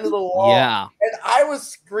 9-car into the wall. Yeah. And I was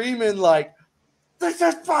screaming like, this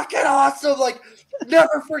is fucking awesome. Like,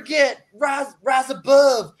 never forget, rise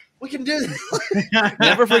above. We can do this.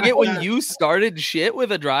 Never forget when you started shit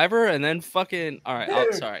with a driver and then fucking. All right.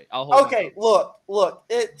 I'll hold okay, look.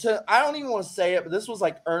 I don't even want to say it, but this was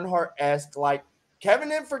like Earnhardt-esque. Like, Kevin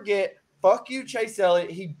didn't forget, fuck you, Chase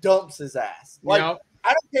Elliott. He dumps his ass. Like,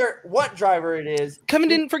 I don't care what driver it is. Kevin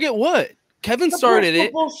didn't forget what? Kevin started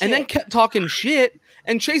it and then kept talking shit,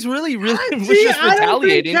 and Chase really was just retaliating. I don't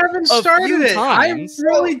think Kevin started it. Times. I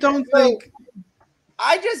really don't think.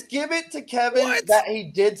 I just give it to Kevin that he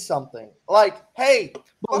did something. Like, hey,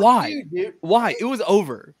 but why? You, dude. Why? It was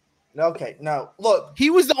over. Okay, no. Look, he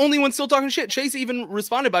was the only one still talking shit. Chase even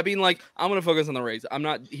responded by being like, I'm going to focus on the race. I'm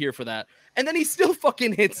not here for that. And then he still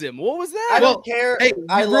fucking hits him. What was that? I don't care. Hey,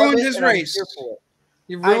 I ruined his race.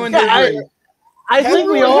 You ruined his race. I think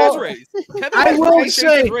we all. I will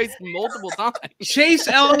say race multiple times. Chase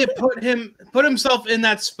Elliott put himself in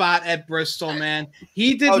that spot at Bristol, man.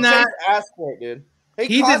 He did not ask for it, dude.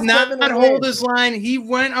 He did not hold his line. He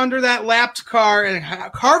went under that lapped car, and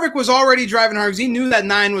Harvick was already driving hard because he knew that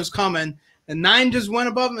 9 was coming. And 9 just went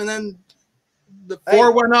above him, and then the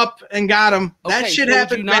 4 went up and got him. That shit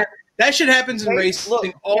happened. That shit happens in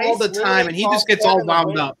racing all the time, and he just gets all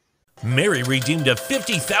wound up. Mary redeemed a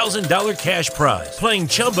 $50,000 cash prize playing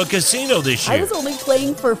Chumba Casino this year. I was only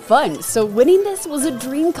playing for fun, so winning this was a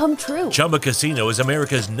dream come true. Chumba Casino is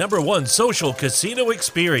America's #1 social casino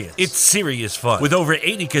experience. It's serious fun. With over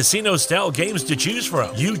 80 casino-style games to choose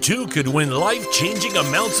from, you too could win life-changing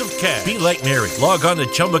amounts of cash. Be like Mary. Log on to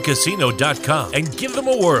ChumbaCasino.com and give them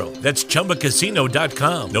a whirl. That's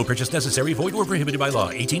ChumbaCasino.com. No purchase necessary. Void where prohibited by law.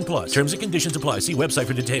 18+. Terms and conditions apply. See website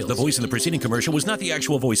for details. The voice in the preceding commercial was not the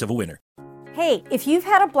actual voice of a winner. Hey, if you've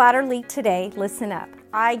had a bladder leak today, listen up.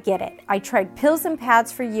 I get it. I tried pills and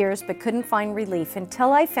pads for years but couldn't find relief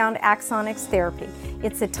until I found Axonics Therapy.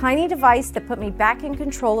 It's a tiny device that put me back in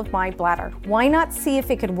control of my bladder. Why not see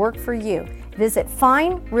if it could work for you? Visit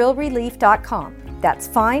findrealrelief.com. That's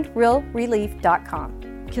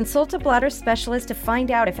findrealrelief.com. Consult a bladder specialist to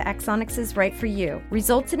find out if Axonics is right for you.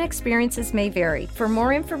 Results and experiences may vary. For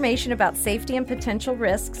more information about safety and potential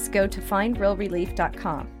risks, go to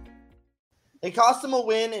findrealrelief.com. It cost him a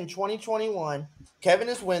win in 2021. Kevin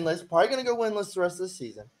is winless. Probably going to go winless the rest of the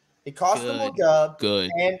season. It cost him a dub.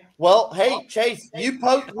 Good. And, well, hey, Chase, you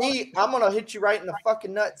poked me. I'm going to hit you right in the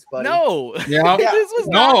fucking nuts, buddy. No. Yeah. This was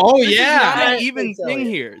not, this is not an even thing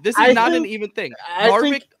here. This is not an even thing.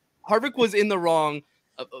 Harvick was in the wrong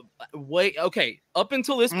way. Okay, up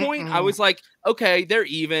until this point, I was like, okay, they're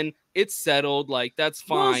even. It's settled. Like, that's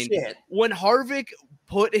fine. Bullshit. When Harvick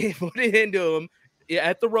put it into him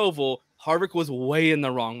at the Roval, Harvick was way in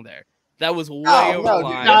the wrong there. That was way over the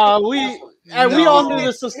line. We all knew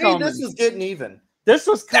this was coming. This was getting even. This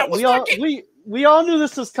was coming. We all knew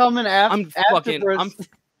this was coming after I'm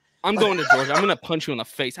going to Georgia. I'm going to punch you in the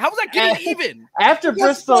face. How was that getting even? After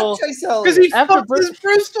Bristol. Because he fucked his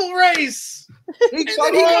Bristol race. He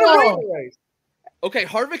got a race. Okay,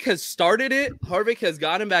 Harvick has started it. Harvick has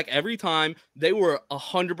gotten back every time. They were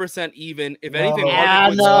 100% even. If anything, Harvick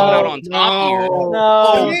was coming out on top here.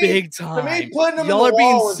 Oh, big time. Y'all are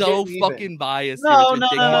being so fucking biased. No.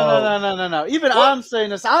 Even I'm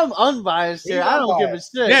saying this. I'm unbiased here. I don't give a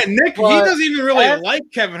shit. Yeah, Nick, he doesn't even really like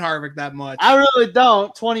Kevin Harvick that much. I really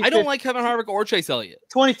don't. I don't like Kevin Harvick or Chase Elliott.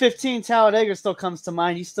 2015 Talladega still comes to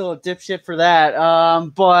mind. He's still a dipshit for that.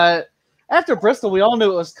 But after Bristol, we all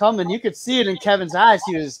knew it was coming. You could see it in Kevin's eyes.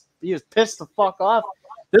 He was pissed the fuck off.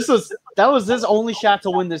 That was his only shot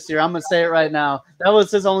to win this year. I'm gonna say it right now. That was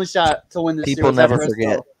his only shot to win this year. People never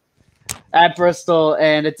forget at Bristol,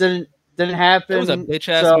 and it didn't Didn't happen. It was a bitch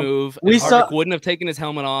ass So move. we And saw- Harvick wouldn't have taken his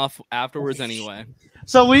helmet off afterwards anyway.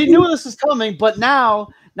 So we knew this was coming, but now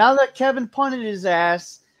that Kevin punted his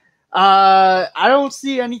ass, I don't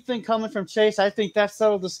see anything coming from Chase. I think that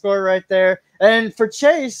settled the score right there. And for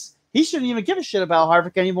Chase, he shouldn't even give a shit about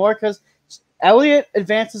Harvick anymore because Elliott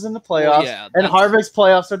advances in the playoffs, and Harvick's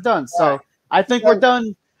playoffs are done. So I think we're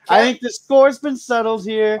done. I think the score's been settled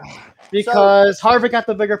here because Harvick got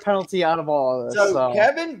the bigger penalty out of all of this. So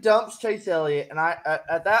Kevin dumps Chase Elliott, and I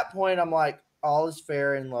at that point I'm like, all is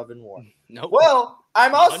fair in love and war. Nope. Well,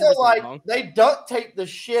 I'm also 100% like, wrong. they duct tape the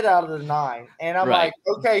shit out of the 9, and I'm Right.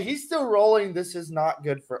 like, okay, he's still rolling. This is not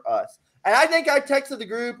good for us. And I think I texted the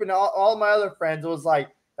group and all my other friends. It was like,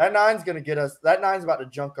 that 9's gonna get us. That 9's about to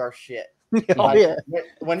junk our shit. Oh, yeah.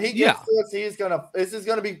 When he gets to us, this is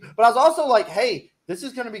gonna be. But I was also like, hey, this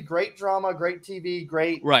is gonna be great drama, great TV,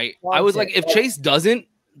 great. Right. I was like, content. if Chase doesn't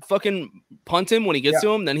fucking punt him when he gets Yeah.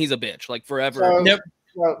 to him, then he's a bitch, like forever.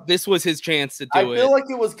 So This was his chance to do I it. feel like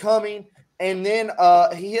it was coming, and then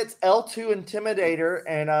he hits L2 Intimidator,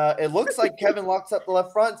 and it looks like Kevin locks up the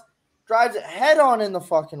left front, drives it head on in the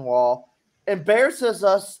fucking wall, embarrasses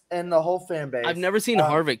us and the whole fan base. I've never seen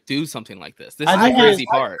Harvick do something like this. This I is the think crazy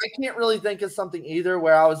part. I can't really think of something either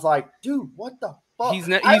where I was like, dude, what the fuck? He's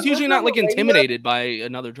I usually not like listened to the radio- intimidated by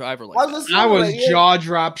another driver like I that. listened I to the was radio. jaw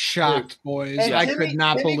drop shocked, boys. And I Timmy- could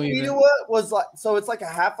not Timmy believe it. Keenewa was like, so it's like a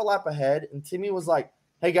half a lap ahead, and Timmy was like,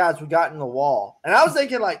 "Hey guys, we got in the wall," and I was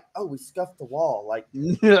thinking like, "Oh, we scuffed the wall, like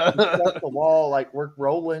we scuffed the wall, like we're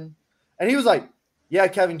rolling," and he was like, "Yeah,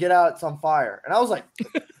 Kevin, get out, it's on fire," and I was like,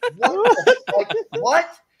 "What?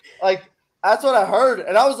 Like that's what I heard,"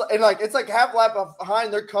 and I was and like, it's like half lap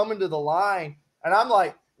behind, they're coming to the line, and I'm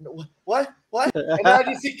like, "What? What?" And then I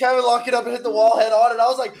just see Kevin lock it up and hit the wall head on, and I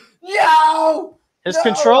was like, "No!" His No!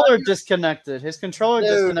 controller disconnected. His controller Dude,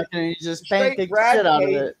 disconnected, and he just Straight pancaked the shit out of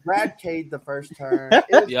Cade- it. Brad Cade the first turn. It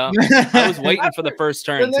was- Yeah, I was waiting for the first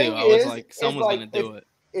turn The too. thing I was is like, someone's like, gonna do it.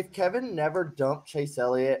 If Kevin never dumped Chase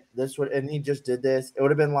Elliott, this would, and he just did this, it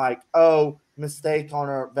would have been like, oh, mistake on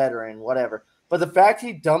a veteran, whatever. But the fact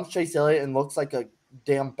he dumps Chase Elliott and looks like a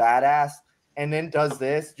damn badass, and then does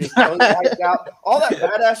this, just goes wiped out all that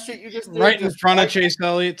badass shit you just did, Right in just front of wiped- Chase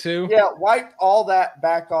Elliott, too. Yeah, wiped all that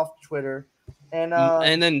back off Twitter, and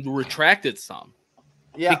then retracted some.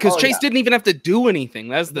 yeah, Because oh, Chase yeah. didn't even have to do anything.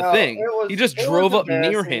 That's the No, thing. it was- He just it was drove up near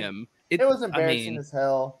embarrassing. him. It was embarrassing I mean, as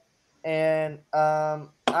hell. And I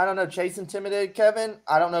don't know. Chase intimidated Kevin.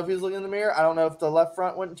 I don't know if he was looking in the mirror. I don't know if the left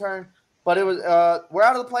front wouldn't turn. But it was. We're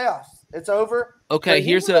out of the playoffs. It's over. okay,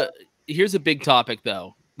 But here's a big topic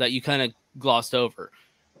though that you kind of glossed over.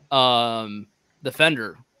 The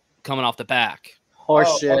fender coming off the back.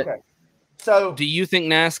 Horseshit. okay. So Do you think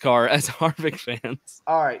NASCAR as Harvick fans?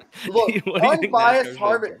 all right. Look, What do you think unbiased NASCAR's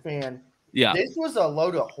Harvick fan. Yeah. This was a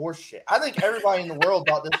load of horse shit. I think everybody in the world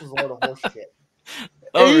thought this was a load of horse shit.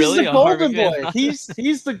 Oh, he's really? the A golden Harvick boy. fan?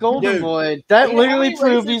 He's the golden Dude. boy. That Dude, literally how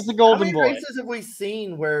many proved races- he's the golden how boy. many races have we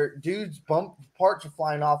seen where dudes bump parts are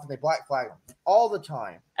flying off and they black flag them all the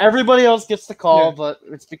time? Everybody else gets the call, Yeah. but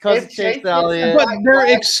it's because If of Chase Chase gets Elliott. the But their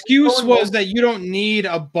flag, excuse going was over- that you don't need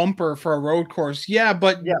a bumper for a road course. Yeah,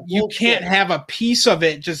 but Yeah, you bullshit. can't have a piece of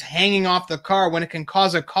it just hanging off the car when it can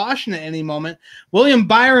cause a caution at any moment. William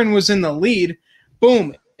Byron was in the lead.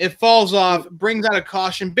 Boom. It falls off, brings out a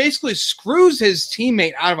caution, basically screws his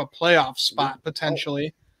teammate out of a playoff spot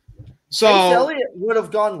potentially. So Chase Elliott would have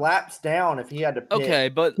gone laps down if he had to pit. Okay,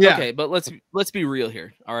 but Yeah. let's be real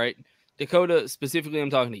here. All right, Dakota, specifically, I'm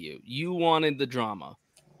talking to you. You wanted the drama.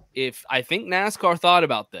 If I think NASCAR thought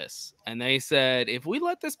about this and they said, if we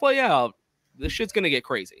let this play out, this shit's gonna get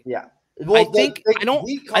crazy. Yeah. I think I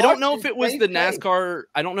don't know if cautioned it was Chase the Elliott. NASCAR.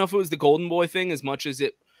 I don't know if it was the Golden Boy thing as much as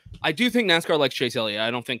it. I do think NASCAR likes Chase Elliott.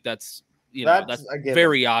 I don't think that's that's a given.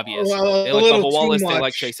 very obvious. Well, They a like little Bubba too Wallace. They like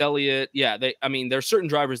much. Chase Elliott. Yeah, there's certain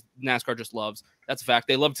drivers NASCAR just loves. That's a fact.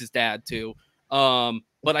 They loved his dad too.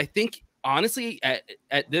 But I think honestly,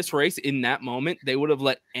 at this race in that moment, they would have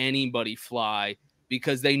let anybody fly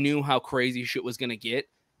because they knew how crazy shit was gonna get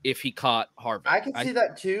if he caught Harvick. I can see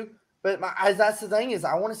that too. But that's the thing is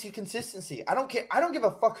I want to see consistency. I don't care. I don't give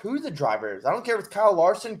a fuck who the driver is. I don't care if it's Kyle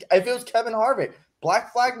Larson. If it was Kevin Harvick,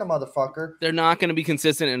 black flag the motherfucker. They're not going to be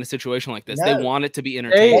consistent in a situation like this. No. They want it to be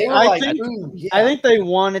entertaining. I think they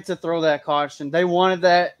wanted to throw that caution. They wanted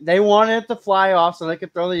that. They wanted it to fly off so they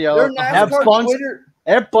could throw the yellow. Their NASCAR Twitter-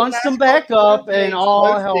 It bunched them NASCAR back up, Twitter and page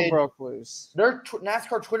all hell posted- broke loose. Their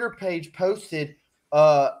NASCAR Twitter page posted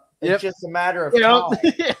it's Yep. just a matter of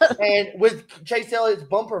Yep. time. And with Chase Elliott's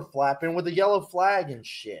bumper flapping with the yellow flag and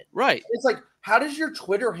shit. Right. It's like, how does your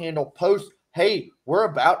Twitter handle post hey, we're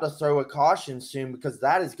about to throw a caution soon because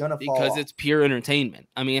that is going to fall because off. it's pure entertainment.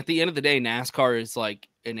 I mean, at the end of the day, NASCAR is like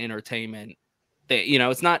an entertainment thing. You know,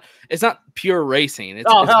 it's not pure racing.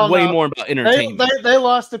 It's way more about entertainment. They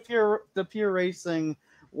lost the pure racing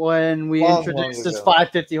when we introduced this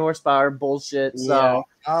 550 horsepower bullshit. So,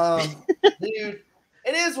 dude,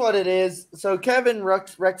 it is what it is. So Kevin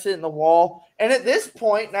wrecks it in the wall, and at this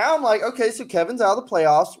point, now I'm like, okay, so Kevin's out of the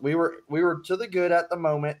playoffs. We were to the good at the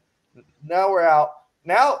moment. Now we're out.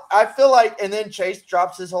 Now I feel like, and then Chase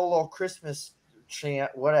drops his whole little Christmas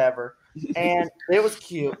chant, whatever, and it was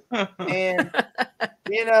cute. And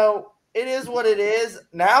you know, it is what it is.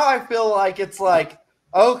 Now I feel like it's like,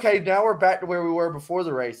 okay, now we're back to where we were before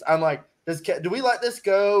the race. I'm like, do we let this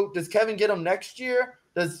go? Does Kevin get him next year?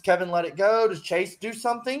 Does Kevin let it go? Does Chase do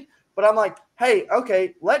something? But I'm like, hey,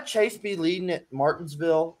 okay, let Chase be leading at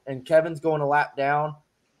Martinsville and Kevin's going a lap down.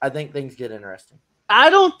 I think things get interesting. I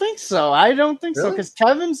don't think so. So because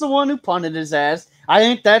Kevin's the one who punted his ass. I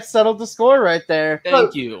think that settled the score right there.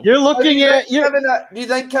 Thank you. You're looking at Kevin, do you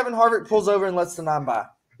think Kevin Harvick pulls over and lets the 9 by?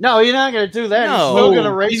 No, you're not going to do that. No. He's still going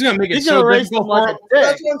to race. He's going to make it He's going to race difficult him like a dick.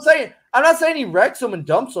 That's what I'm saying. I'm not saying he wrecks him and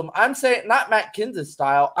dumps him. I'm saying not Matt Kenseth's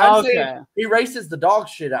style. I'm saying he races the dog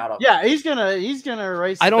shit out of him. Yeah, he's gonna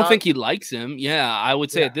race. I don't think he likes him. Yeah, I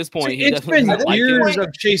would say at this point, he it's definitely been doesn't like years him.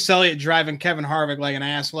 of Chase Elliott driving Kevin Harvick like an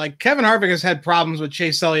ass. Like Kevin Harvick has had problems with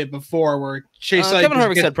Chase Elliott before, where Chase Elliott Kevin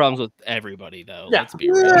Harvick's had problems with everybody, though. Yeah. Let's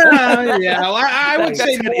be real. Yeah, well, I would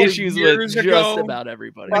say had more issues with years just ago about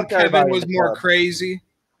everybody. when Kevin was more crazy.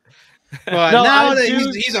 But No, now I that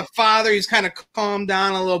do- he's a father, he's kind of calmed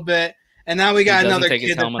down a little bit. And now we got He doesn't another take his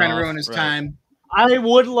kid that's helmet trying to off, ruin his right. time. I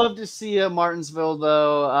would love to see at Martinsville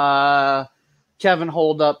though. Kevin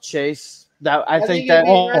hold up Chase. That I think it'd that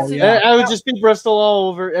be interesting. I would just be Bristol all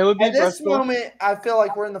over. It would be At this Bristol. moment, I feel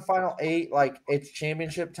like we're in the final 8. Like it's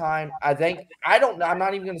championship time. I'm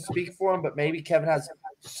not even going to speak for him, but maybe Kevin has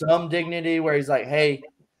some dignity where he's like, "Hey,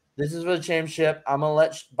 this is for the championship. I'm gonna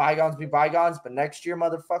let bygones be bygones, but next year,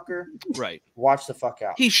 motherfucker, Right. watch the fuck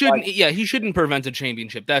out." He shouldn't. Like, he shouldn't prevent a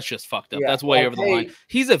championship. That's just fucked up. Yeah, That's way like, over the hey- line.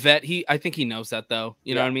 He's a vet. I think he knows that though.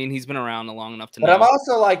 You know Yeah. what I mean? He's been around long enough to but know. I'm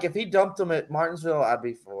also like, if he dumped him at Martinsville, I'd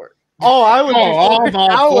be for it. Oh, I would. I'm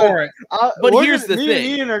all for it. But here's the me thing. and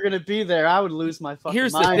Ian are going to be there. I would lose my fucking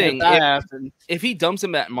Here's the mind thing. if that happened. If he dumps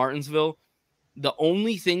him at Martinsville, the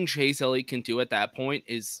only thing Chase Elliott can do at that point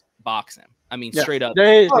is box him. I mean, Yeah. straight up.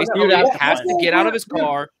 They- Chase you'd Elliott have to has fight to him. get out of his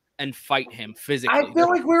car and fight him physically. I feel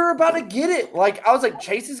like we were about to get it. Like I was like,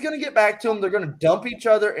 Chase is going to get back to him. They're going to dump each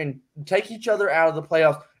other and take each other out of the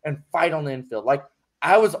playoffs and fight on the infield. Like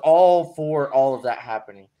I was all for all of that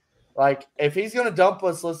happening. Like if he's going to dump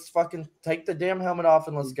us, let's fucking take the damn helmet off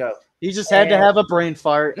and let's go. He just had to have a brain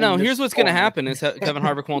fart. No, and here's just what's going to fall. happen is Kevin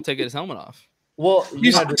Harvick won't take his helmet off. Well,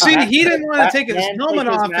 You see, he didn't want to take his man helmet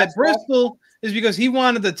take his off mask at Bristol is because he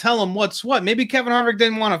wanted to tell him what's what. Maybe Kevin Harvick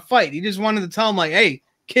didn't want to fight. He just wanted to tell him, like, hey,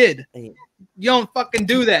 kid, you don't fucking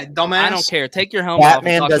do that, dumbass. I don't care. Take your helmet off and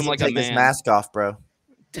Batman talk to him doesn't like a take his man. mask off, bro.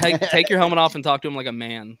 Take your helmet off and talk to him like a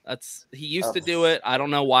man. He used to do it. I don't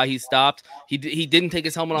know why he stopped. He didn't take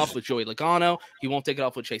his helmet off with Joey Logano. He won't take it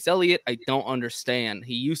off with Chase Elliott. I don't understand.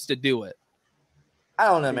 He used to do it. I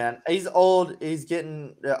don't know, man. He's old. He's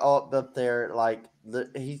getting all up there. Like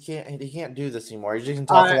he can't do this anymore. He's just can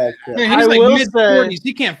talk about shit. Yeah, he's like mid-40s.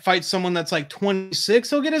 He can't fight someone that's like 26.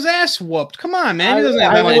 He'll get his ass whooped. Come on, man. He doesn't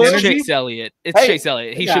have that much It's energy. Chase Elliott. It's Chase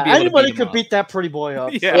Elliott. He should be able to anybody beat him could up. beat that pretty boy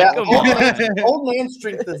up. Yeah, come on. Old man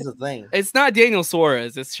strength is the thing. It's not Daniel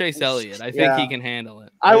Suarez. It's Chase Elliott. I think Yeah. he can handle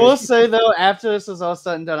it. I will say though, after this was all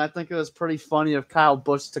said and done, I think it was pretty funny of Kyle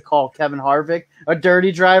Busch to call Kevin Harvick a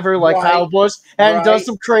dirty driver, like Right. Kyle Busch hadn't done Right.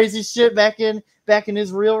 some crazy shit back in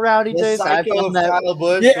his real rowdy The days. I psycho found of that, Kyle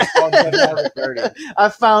Busch Yeah. is called Kevin Harvick dirty. I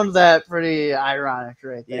found that pretty ironic,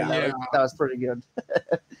 right there. Yeah. That was pretty good.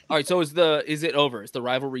 All right, so is it over? Is the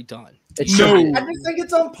rivalry done? It should be. I just think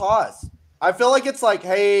it's on pause. I feel like it's like,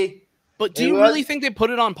 hey, But do it you was- really think they put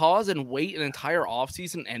it on pause and wait an entire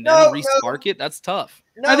offseason and No, then respark it? That's tough.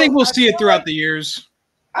 No, I think we'll see it feel throughout like- the years.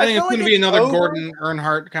 I I think feel it's going to like be it's another over. Gordon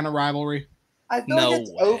Earnhardt kind of rivalry. I feel No like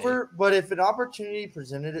it's way. over, but if an opportunity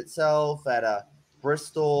presented itself at a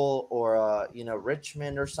Bristol or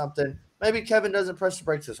Richmond or something, maybe Kevin doesn't press the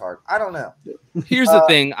brakes as hard. I don't know. Here's the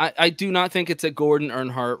thing. I do not think it's a Gordon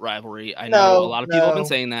Earnhardt rivalry. I know No, a lot of people have been no.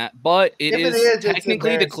 saying that, but If it is is, it's technically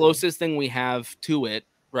the embarrassing. closest thing we have to it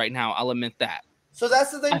right now. I'll admit that. So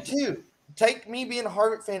that's the thing too. Take me being a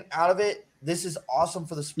Harvick fan out of it. This is awesome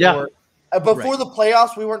for the sport. Yeah. Before Right. the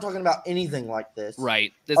playoffs, we weren't talking about anything like this.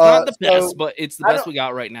 Right. It's not the so best, but it's the I best don't- we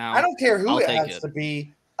got right now. I don't care who I'll it take has it. to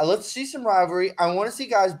be. let's see some rivalry. I want to see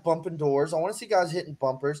guys bumping doors. I want to see guys hitting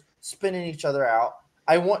bumpers, spinning each other out.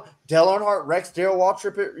 I want Dale Earnhardt, Rex, Darrell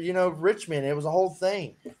Waltrip at Richmond. It was a whole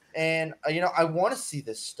thing, and I want to see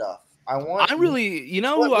this stuff. I who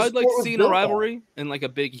I'd like to see in a rivalry and like a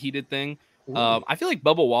big heated thing. I feel like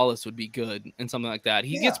Bubba Wallace would be good in something like that.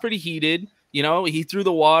 He gets pretty heated. He threw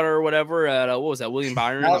the water or whatever at what was that? William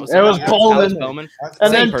Byron. It was Bowman.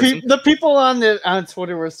 And then the people on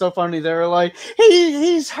Twitter were so funny. They were like,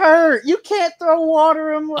 he's hurt. You can't throw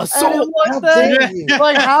water at him like that.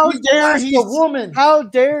 Like how dare he? How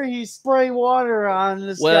dare he spray water on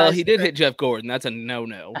this? Well, he did hit Jeff Gordon. That's a no.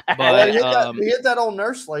 But he hit that old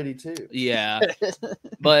nurse lady too. Yeah,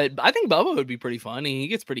 but I think Bubba would be pretty funny. He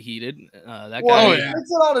gets pretty heated. That guy. He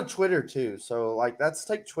gets it out of Twitter too. So like, let's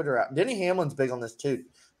take Twitter out. Denny Hamlin's big on this too.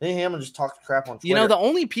 Denny Hamlin just talks crap on Twitter. The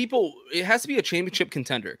only people, it has to be a championship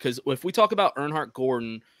contender, because if we talk about Earnhardt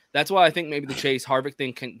Gordon, that's why I think maybe the Chase Harvick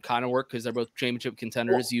thing can kind of work, because they're both championship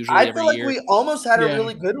contenders usually every year. I feel like we almost had a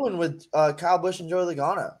really good one with Kyle Busch and Joey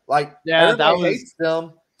Logano. Like, everybody hates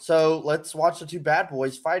them. So let's watch the two bad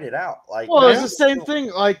boys fight it out. Like, well, it's the same thing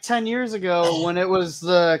like 10 years ago when it was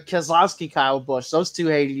the Keselowski Kyle Busch. Those two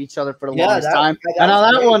hated each other for the longest time. And now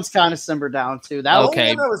that one's kind of simmered down too. That one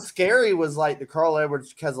that was scary was like the Carl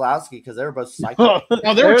Edwards Keselowski, because they were both psycho.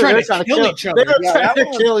 They were trying to kill each other. They were trying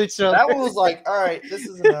to kill each other. That one was like, all right, this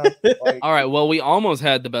is enough. All right, well, we almost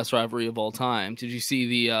had the best rivalry of all time. Did you see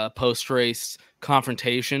the post-race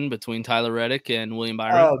confrontation between Tyler Reddick and William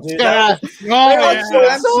Byron? Oh, dude. I'm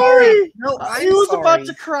sorry. No, he was about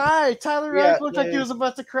to cry. Tyler Reddick looked like he was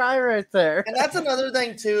about to cry right there. And that's another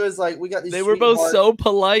thing too, is like we got these. They were both so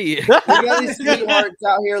polite. We got these sweethearts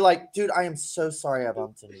out here, like, dude, I am so sorry I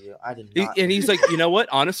bumped into you. I did not. And he's like, you know what?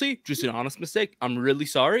 Honestly, just an honest mistake. I'm really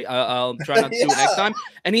sorry. I'll try not to do it next time.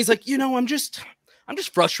 And he's like, I'm just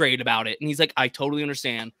frustrated about it. And he's like, I totally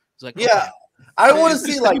understand. He's like, yeah. I want to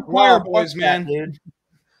see like choir boys, man. Dude.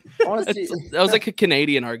 I want to see. That was like a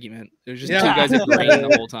Canadian argument. It was just two guys agreeing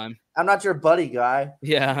the whole time. I'm not your buddy, guy.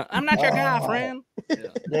 Yeah, I'm not your guy, friend.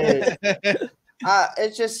 Dude.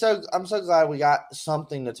 It's just so I'm so glad we got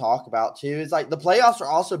something to talk about too. It's like the playoffs are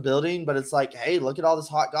also building, but it's like, hey, look at all this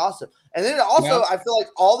hot gossip. And then also, I feel like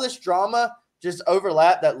all this drama just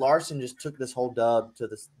overlapped that Larson just took this whole dub to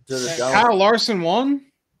the dome. Kyle Larson won.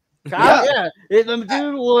 Dude,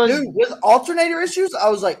 with alternator issues, I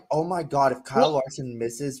was like, oh my god, if Kyle Larson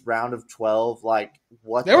misses round of 12, like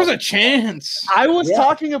what? There was a chance. I was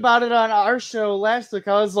talking about it on our show last week.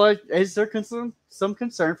 I was like, is there some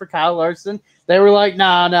concern for Kyle Larson? They were like,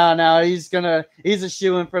 no, he's a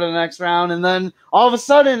shoo-in for the next round. And then all of a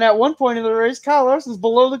sudden, at one point in the race, Kyle Larson's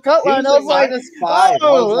below the cut line. I was like,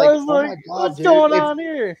 what's going on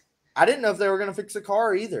here? I didn't know if they were gonna fix the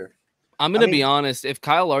car either. I'm going to be honest. If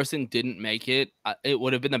Kyle Larson didn't make it, it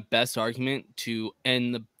would have been the best argument to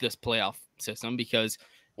end this playoff system, because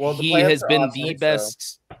he has been the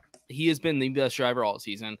best. He has been the best driver all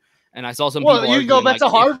season. And I saw some people. You can go back to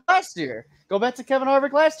Harvick last year. Go back to Kevin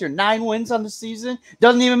Harvick last year. 9 wins on the season.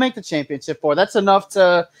 Doesn't even make the championship four. That's enough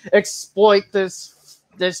to exploit this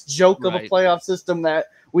joke of a playoff system that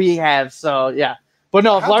we have. So yeah. But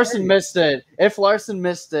no, if Larson missed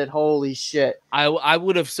it, holy shit. I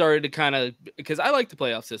would have started to kind of, because I like the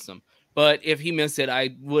playoff system, but if he missed it,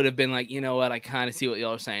 I would have been like, you know what, I kind of see what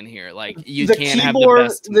y'all are saying here. Like, you can't have the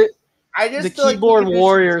best. The keyboard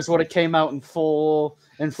warriors would have came out in full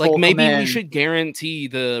like maybe command. We should guarantee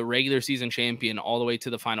the regular season champion all the way to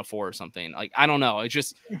the Final Four or something. Like, I don't know. It's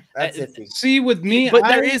just see with me, but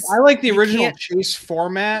I like the original chase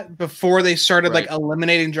format before they started like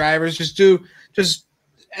eliminating drivers. Just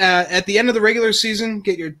at the end of the regular season,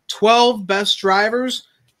 get your 12 best drivers,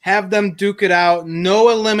 have them duke it out, no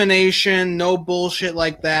elimination, no bullshit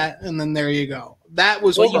like that, and then there you go. That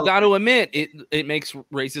was what you got to admit. It makes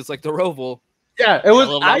races like the Roval. Yeah, it was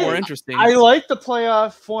a lot more interesting. I like the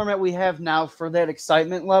playoff format we have now for that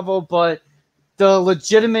excitement level, but the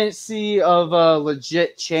legitimacy of a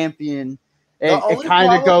legit champion, it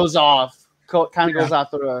kind of goes off. Kind of goes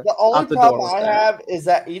out the only problem I have is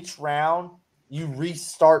that each round you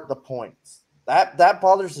restart the points. That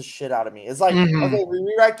bothers the shit out of me. It's like, okay, we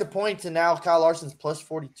rewrite the points and now Kyle Larson's plus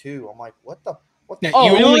 42. I'm like, what the?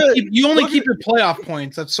 You only keep your playoff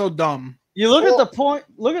points. That's so dumb. You look at the point.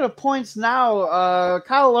 Look at the points now.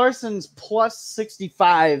 Kyle Larson's plus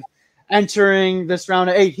 65 entering this round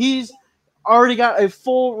of 8. He's already got a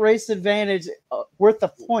full race advantage worth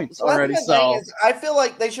of points already. So I feel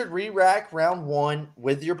like they should re-rack round 1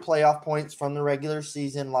 with your playoff points from the regular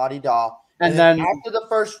season, la-di-da. And then after the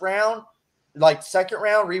first round, like second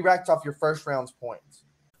round, re-racks off your first round's points.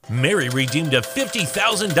 Mary redeemed a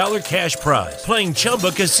 $50,000 cash prize playing Chumba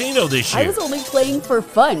Casino this year. I was only playing for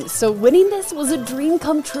fun, so winning this was a dream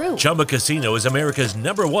come true. Chumba Casino is America's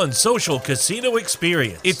 #1 social casino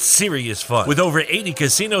experience. It's serious fun. With over 80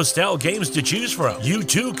 casino-style games to choose from, you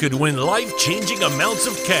too could win life-changing amounts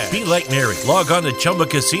of cash. Be like Mary. Log on to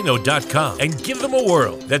ChumbaCasino.com and give them a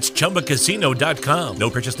whirl. That's ChumbaCasino.com. No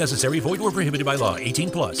purchase necessary. Void where prohibited by law.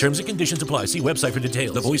 18+. Terms and conditions apply. See website for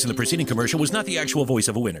details. The voice in the preceding commercial was not the actual voice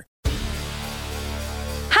of a winner.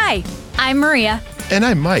 Hi, I'm Maria. And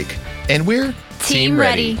I'm Mike. And we're Team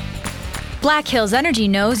Ready. Black Hills Energy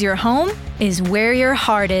knows your home is where your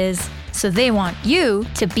heart is, so they want you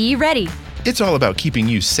to be ready. It's all about keeping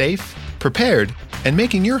you safe, prepared, and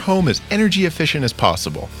making your home as energy efficient as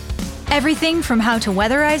possible. Everything from how to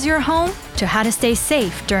weatherize your home to how to stay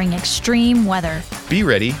safe during extreme weather. Be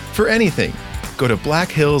ready for anything. Go to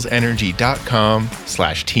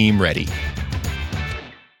blackhillsenergy.com/team ready.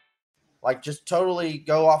 Like, just totally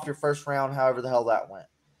go off your first round, however the hell that went.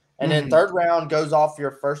 And then third round goes off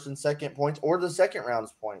your first and second points or the second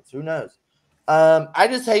round's points. Who knows? I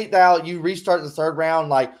just hate that you restart the third round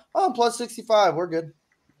like, oh, plus 65. We're good.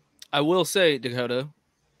 I will say, Dakota,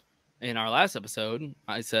 in our last episode,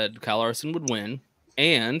 I said Kyle Larson would win,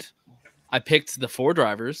 and I picked the 4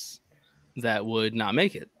 drivers that would not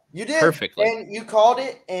make it. You did. Perfectly. And you called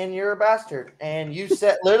it, and you're a bastard. And you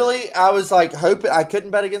said, literally, I was like, hoping I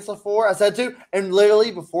couldn't bet against the 4. I said 2. And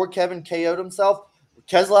literally, before Kevin KO'd himself,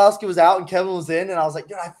 Keselowski was out and Kevin was in. And I was like,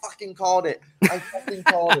 dude, I fucking called it. I fucking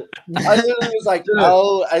called it. I literally was like,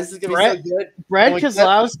 oh, this is going to be so good. Brad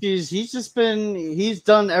Keselowski's, he's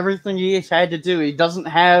done everything he's had to do. He doesn't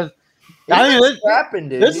have.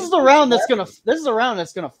 This is the round that's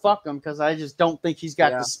gonna fuck him because I just don't think he's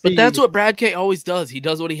got the speed. But that's what Brad K always does. He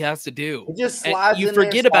does what he has to do. He just and slides. You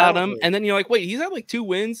forget about him, and then you're like, wait, he's had like 2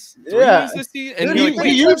 wins. 3 wins this season? And Dude,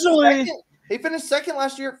 he finished second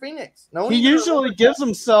last year at Phoenix. He usually gives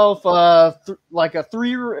himself like a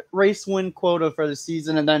 3 race win quota for the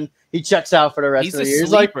season, and then he checks out for the rest of the year.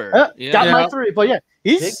 He's like, got my 3. But yeah,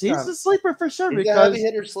 he's a sleeper for sure he's because a heavy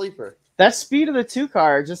hitter sleeper. That speed of the 2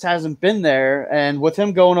 car just hasn't been there. And with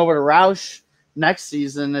him going over to Roush next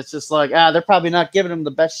season, it's just like, they're probably not giving him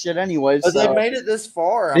the best shit anyways. But they made it this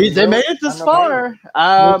far. They made it this far.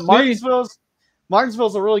 Martinsville's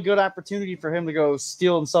a really good opportunity for him to go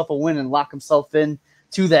steal himself a win and lock himself in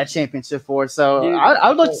to that championship for. So I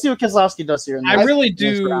would like to see what Keselowski does here. I really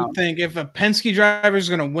do think if a Penske driver is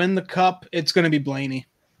going to win the Cup, it's going to be Blaney.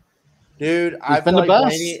 Dude, I feel like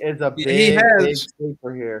Blaney is a big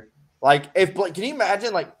sleeper here. Like, can you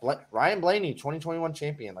imagine like Ryan Blaney, 2021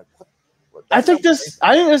 champion? Like, I think this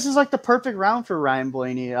is like the perfect round for Ryan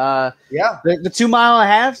Blaney. The 2 mile and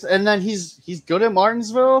a half, and then he's good at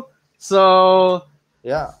Martinsville. So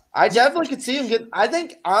yeah, I definitely could see him get. I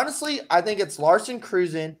think it's Larson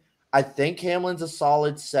cruising. I think Hamlin's a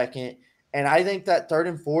solid second, and I think that third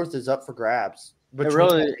and fourth is up for grabs.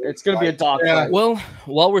 It's going to be a dogfight. Well,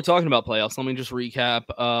 while we're talking about playoffs, let me just recap.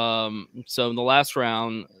 So in the last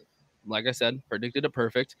round, like I said, predicted it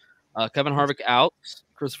perfect. Kevin Harvick out,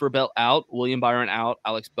 Christopher Bell out, William Byron out,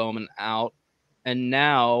 Alex Bowman out. And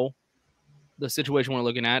now the situation we're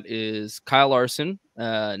looking at is Kyle Larson,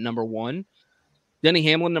 number 1, Denny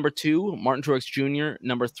Hamlin, number 2, Martin Truex Jr.,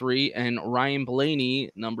 number 3, and Ryan Blaney,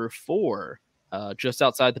 number 4. Just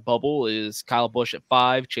outside the bubble is Kyle Busch at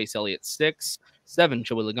 5, Chase Elliott 6, 7,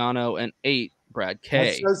 Joey Logano, and 8, Brad K.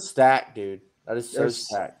 That's so stacked, dude. That is so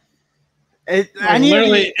stacked.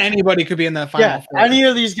 Literally anybody could be in that final. Yeah, any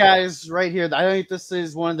of these guys right here. I think this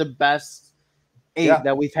is one of the best 8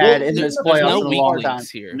 that we've had in this playoff in a long time.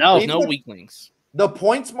 Here. There's no weak links. The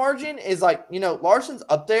points margin is like, Larson's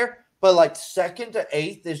up there, but like 2nd to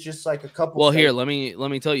 8th is just like a couple. Well, here, let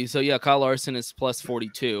me tell you. So yeah, Kyle Larson is plus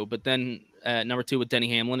 42, but then at number 2 with Denny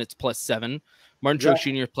Hamlin, it's plus 7. Martin Truex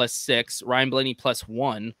Jr. plus 6, Ryan Blaney plus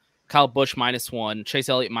 1, Kyle Busch minus 1, Chase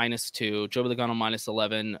Elliott minus 2, Joey Logano minus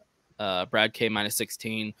 11. Brad K minus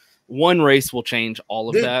 16. One race will change all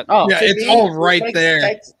of that. Oh, yeah, it's all right there.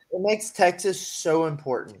 It makes Texas so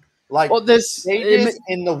important. Like, Davis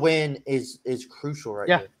in the win is crucial right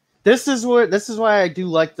here. This is why I do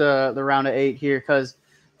like the round of 8 here, because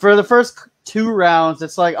for the first 2 rounds,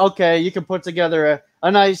 it's like, okay, you can put together a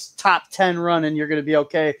nice top 10 run and you're going to be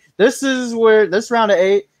okay. This is where this round of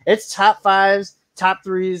 8, it's top 5s, top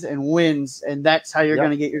 3s, and wins, and that's how you're going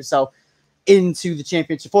to get yourself into the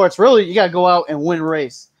championship 4. It's really, you got to go out and win a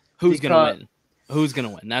race. Who's going to win? Who's going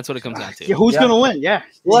to win? That's what it comes down to. Who's going to win? Yeah.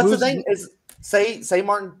 Well, that's the thing is, say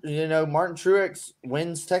Martin Truex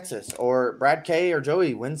wins Texas, or Brad K or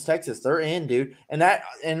Joey wins Texas. They're in, dude. And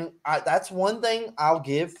that's one thing I'll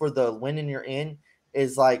give for the winning you're in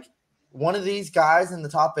is like one of these guys in the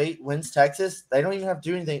top 8 wins Texas. They don't even have to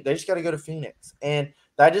do anything. They just got to go to Phoenix. And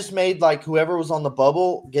that just made like whoever was on the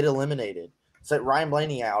bubble get eliminated. So Ryan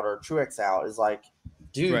Blaney out or Truex out is like,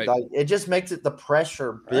 dude, like it just makes it the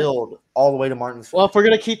pressure build all the way to Martinsville. Well, if we're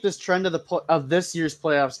gonna keep this trend of this year's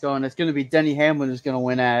playoffs going, it's gonna be Denny Hamlin who's gonna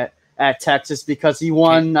win at Texas because he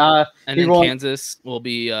won. And then Kansas will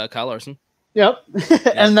be Kyle Larson. Yep.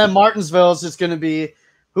 And then Martinsville is just gonna be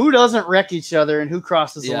who doesn't wreck each other and who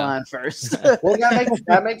crosses the line first. Well,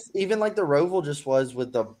 that makes even like the Roval just was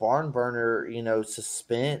with the barn burner,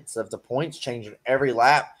 suspense of the points changing every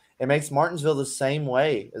lap. It makes Martinsville the same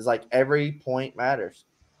way. It's like every point matters.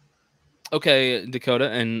 Okay,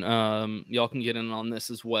 Dakota, and y'all can get in on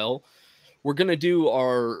this as well. We're going to do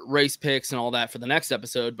our race picks and all that for the next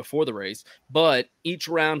episode before the race. But each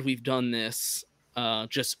round we've done this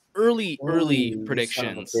just early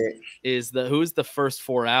predictions is who's the first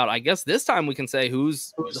 4 out. I guess this time we can say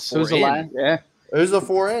who's the 4 in. Yeah. Who's the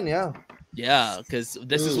 4 in, yeah. Yeah, because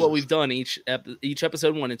this is what we've done each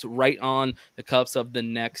episode when it's right on the cups of the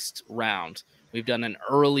next round. We've done an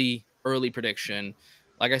early prediction.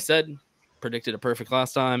 Like I said, predicted a perfect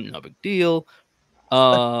last time. No big deal.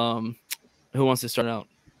 Who wants to start out?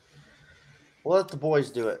 We'll let the boys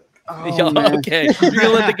do it. Okay, you're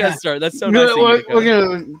gonna let the guys start. That's so nice. We're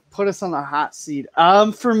gonna put us on the hot seat.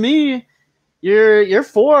 For me, your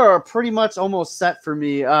 4 are pretty much almost set for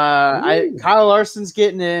me. Kyle Larson's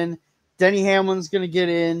getting in. Denny Hamlin's going to get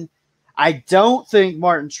in. I don't think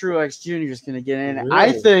Martin Truex Jr. is going to get in. Really?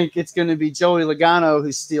 I think it's going to be Joey Logano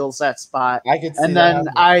who steals that spot. I could see and then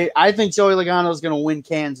I think Joey Logano is going to win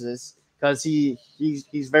Kansas because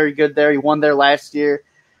he's very good there. He won there last year.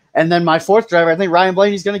 And then my 4th driver, I think Ryan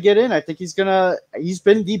Blaney's going to get in. I think he's been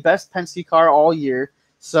the best Penske car all year.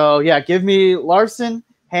 So yeah, give me Larson,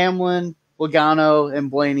 Hamlin, Logano,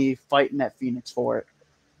 and Blaney fighting at Phoenix for it.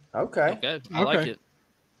 Okay. I like it.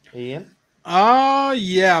 Ian?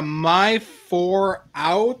 Yeah, my 4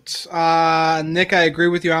 out. Nick, I agree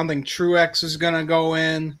with you. I don't think Truex is going to go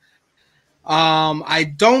in.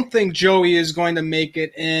 I don't think Joey is going to make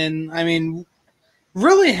it in. I mean,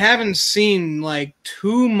 really haven't seen like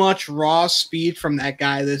too much raw speed from that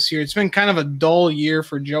guy this year. It's been kind of a dull year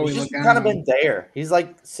for Joey. He's kind of been there. He's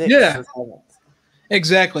like 6. Yeah,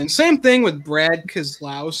 exactly. And same thing with Brad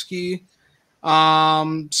Keselowski.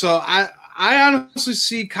 So I honestly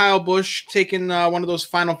see Kyle Busch taking one of those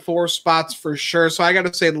final 4 spots for sure. So I got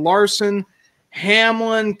to say Larson,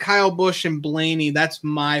 Hamlin, Kyle Busch, and Blaney. That's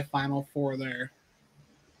my final 4 there.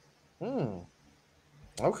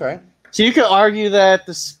 Okay. So you could argue that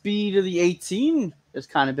the speed of the 18 has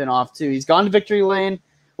kind of been off too. He's gone to victory lane,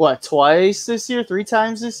 twice this year, 3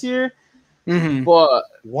 times this year? Mm-hmm. But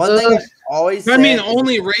one thing I always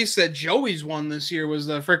only race that Joey's won this year was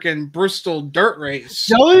the freaking Bristol dirt race.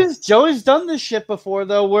 Joey's done this shit before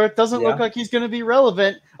though, where it doesn't look like he's going to be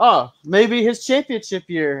relevant. Oh, maybe his championship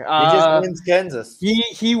year. He just wins Kansas.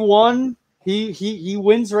 He won. He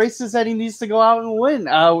wins races that he needs to go out and win.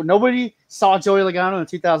 Nobody saw Joey Logano in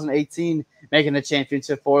 2018 making the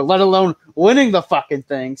championship for, let alone winning the fucking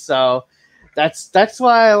thing. So that's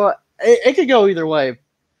why it could go either way.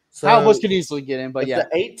 So Kyle Busch could easily get in, but if the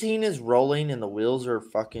 18 is rolling and the wheels are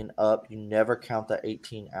fucking up, you never count the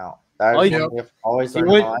 18 out. That always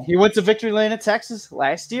he went to victory lane at Texas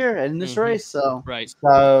last year in this race, so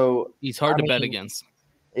So he's hard to bet against.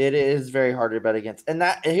 It is very hard to bet against. And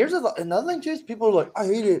here's another thing too: is people are like, I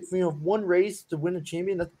hate it. One race to win a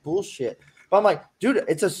champion, that's bullshit. But I'm like, dude,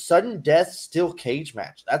 it's a sudden death steel cage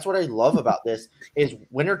match. That's what I love about this is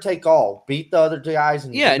winner take all. Beat the other guys.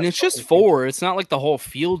 And it's just 4. It's not like the whole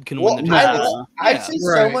field can win the championship. I see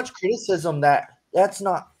so much criticism that's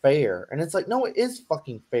not fair. And it's like, no, it is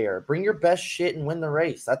fucking fair. Bring your best shit and win the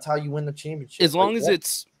race. That's how you win the championship. As long as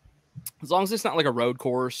it's not like a road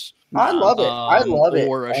course. I love it. I love it.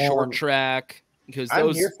 Or a short track. Because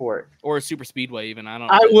I'm here for it. Or a super speedway even.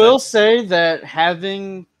 I will say that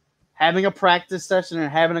having a practice session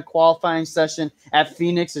and having a qualifying session at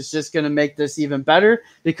Phoenix is just going to make this even better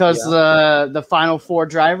because the final 4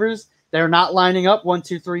 drivers, they're not lining up 1,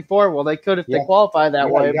 2, 3, 4. Well, they could if they qualify that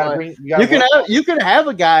way. But you can have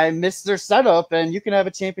a guy miss their setup, and you can have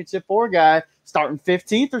a championship 4 guy starting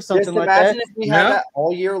 15th or something like that. Imagine if we had that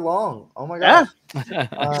all year long. Oh my god,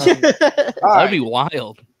 that'd be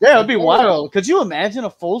wild. Yeah, it'd be wild. Could you imagine a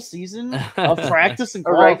full season of practice and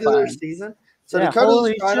qualifying? A regular season? So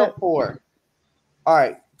Dakota's final 4. All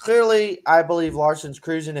right. Clearly, I believe Larson's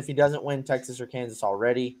cruising if he doesn't win Texas or Kansas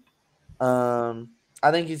already.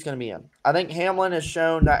 I think he's going to be in. I think Hamlin has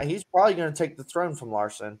shown that he's probably going to take the throne from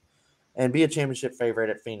Larson and be a championship favorite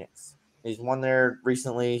at Phoenix. He's won there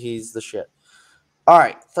recently. He's the shit. All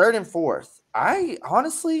right, third and fourth. I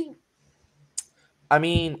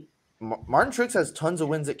mean, Martin Truex has tons of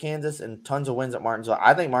wins at Kansas and tons of wins at Martinsville.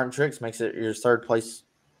 I think Martin Truex makes it your third place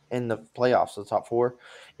in the playoffs, the top four.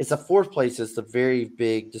 It's the fourth place is the very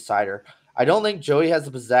big decider. I don't think Joey has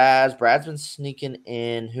the pizzazz. Brad's been sneaking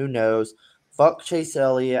in. Who knows? Fuck Chase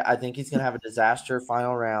Elliott. I think he's going to have a disaster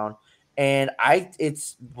final round. And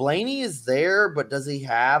it's Blaney is there, but does he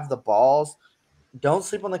have the balls? Don't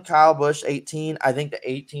sleep on the Kyle Busch 18. I think the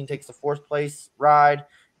 18 takes the fourth place ride.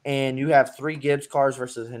 And you have 3 Gibbs cars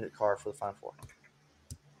versus a Hendrick car for the final four.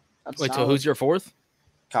 Wait, so who's your fourth?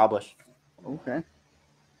 Kyle Busch. Okay.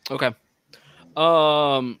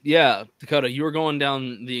 Yeah, Dakota, you were going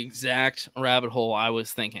down the exact rabbit hole I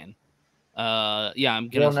was thinking. Yeah, I'm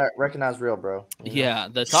gonna recognize real, bro. Yeah,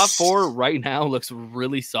 the top 4 right now looks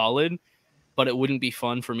really solid, but it wouldn't be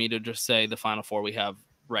fun for me to just say the final 4 we have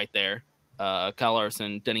right there. Kyle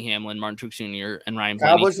Larson, Denny Hamlin, Martin Truex Jr., and Ryan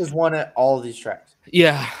Blaney. Kyle Busch has won at all of these tracks.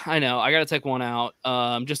 Yeah, I know. I got to take one out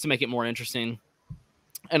just to make it more interesting.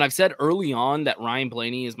 And I've said early on that Ryan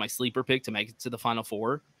Blaney is my sleeper pick to make it to the final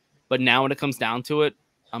 4. But now when it comes down to it,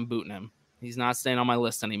 I'm booting him. He's not staying on my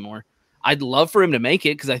list anymore. I'd love for him to make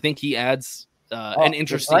it because I think he adds an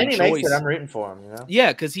interesting choice. Makes it, I'm rooting for him. You know?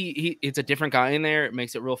 Yeah, because he it's a different guy in there. It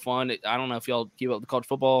makes it real fun. I don't know if y'all keep up with college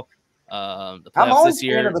football. The playoffs I'm always this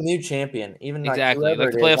year. fan of a new champion, even exactly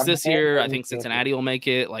like the playoffs this year. I think Cincinnati will make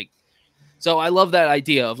it. So I love that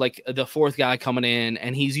idea of like the fourth guy coming in,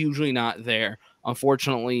 and he's usually not there.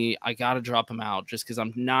 Unfortunately, I got to drop him out just because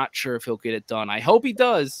I'm not sure if he'll get it done. I hope he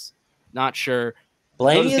does. Not sure.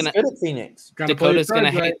 Blaney is good at Phoenix. Dakota's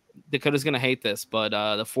gonna hate this,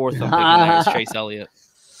 but the fourth I'm picking there is Chase Elliott.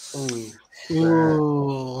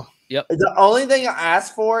 Ooh. Yep. The only thing I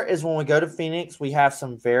ask for is when we go to Phoenix, we have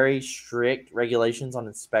some very strict regulations on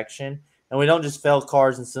inspection, and we don't just fail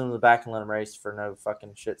cars and send them in the back and let them race for no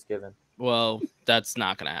fucking shits given. Well, that's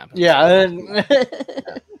not gonna happen. Yeah.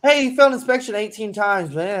 Hey, he failed inspection 18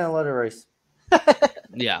 times, man. Let it race.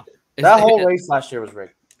 Yeah. That whole race last year was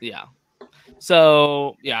rigged. Yeah.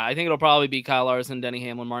 So, yeah, I think it'll probably be Kyle Larson, Denny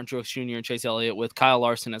Hamlin, Martin Truex Jr., and Chase Elliott with Kyle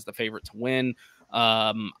Larson as the favorite to win.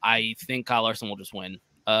 I think Kyle Larson will just win.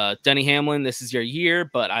 Denny Hamlin, this is your year,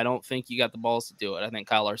 but I don't think you got the balls to do it. I think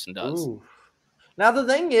Kyle Larson does. Ooh. Now, the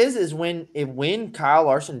thing is when Kyle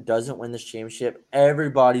Larson doesn't win this championship,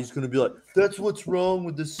 everybody's going to be like, that's what's wrong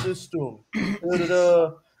with the system.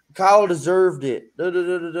 Kyle deserved it.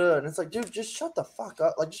 And it's like, dude, just shut the fuck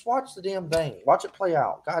up. Like, just watch the damn thing. Watch it play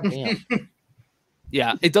out. God damn.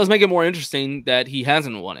 Yeah, it does make it more interesting that he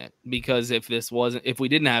hasn't won it, because if we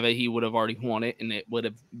didn't have it, he would have already won it, and it would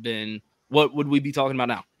have been, what would we be talking about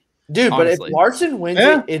now? Dude, honestly. But if Larson wins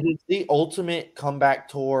it, it is the ultimate comeback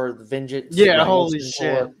tour, the vengeance. Yeah, holy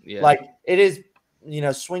shit. Yeah. Like, it is,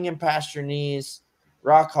 swinging past your knees,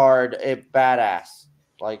 rock hard, badass.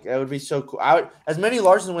 Like, that would be so cool. As many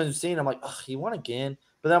Larson wins I've seen, I'm like, oh, he won again.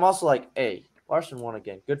 But then I'm also like, hey, Larson won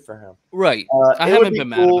again. Good for him. Right. I haven't been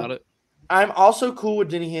mad about it. I'm also cool with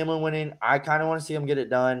Denny Hamlin winning. I kind of want to see him get it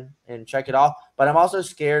done and check it off. But I'm also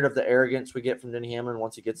scared of the arrogance we get from Denny Hamlin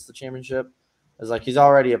once he gets the championship. It's like he's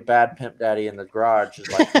already a bad pimp daddy in the garage. It's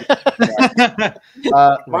like,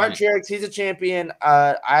 Martin Truex, he's a champion.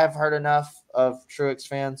 I have heard enough of Truex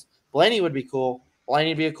fans. Blaney would be cool.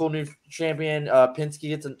 Blaney would be a cool new champion. Penske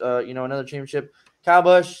gets another championship. Kyle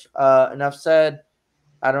Busch, enough said.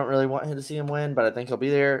 I don't really want him to see him win, but I think he'll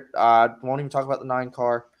be there. I won't even talk about the 9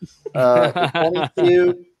 car.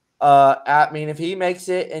 22. If he makes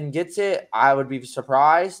it and gets it, I would be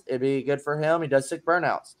surprised. It'd be good for him. He does 6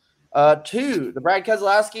 burnouts. 2, the Brad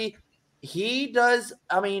Keselowski. He does.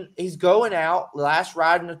 He's going out last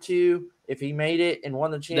ride in the 2. If he made it and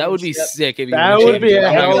won the championship, that would be sick. If he that would be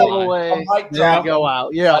a hell of a way to go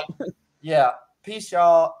out. Yeah. Yeah. Peace,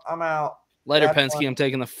 y'all. I'm out. Later, Penske. I'm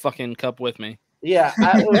taking the fucking cup with me. Yeah,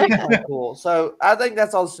 it would be kind of cool. So I think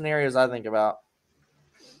that's all the scenarios I think about.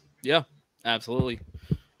 Yeah, absolutely.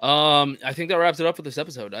 I think that wraps it up for this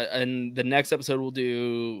episode. And the next episode we'll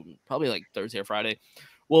do probably like Thursday or Friday.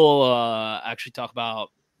 We'll actually talk about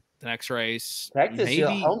the next race. Texas, you're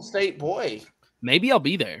a home state boy. Maybe I'll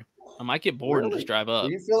be there. I might get bored and just drive up. Are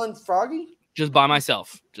you feeling froggy? Just by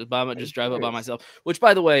myself. Just drive up by myself. Which,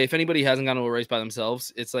 by the way, if anybody hasn't gone to a race by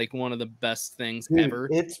themselves, it's like one of the best things ever.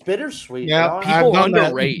 It's bittersweet. Yeah, people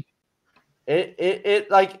underrate.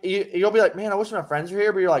 It like you'll be like, man, I wish my friends were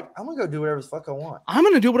here, but you're like, I'm gonna go do whatever the fuck I want. I'm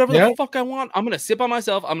gonna do whatever the fuck I want. I'm gonna sit by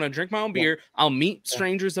myself. I'm gonna drink my own beer. I'll meet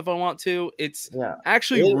strangers if I want to. It's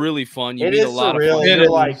actually really fun. You meet a lot of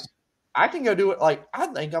fun. I can go do it. Like, I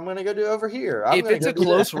think I'm going to go do it over here. If it's a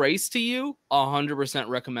close race to you, 100%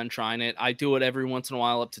 recommend trying it. I do it every once in a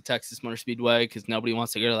while up to Texas Motor Speedway because nobody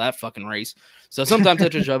wants to go to that fucking race. So sometimes I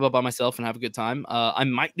just drive up by myself and have a good time. I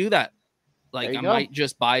might do that. Like, I might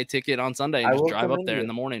just buy a ticket on Sunday and just drive up there in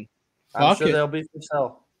the morning. I'm sure they'll be for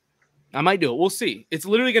sale. I might do it. We'll see. It's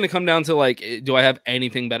literally going to come down to, like, do I have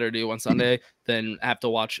anything better to do on Sunday than have to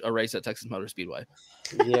watch a race at Texas Motor Speedway?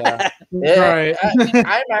 Yeah. Right.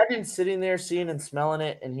 I imagine sitting there, seeing and smelling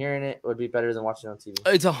it and hearing it would be better than watching it on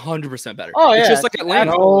TV. It's 100% better. Oh, It's yeah. just like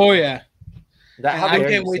Atlanta. Oh, yeah. I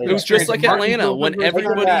can't wait. It was just like Atlanta when Look at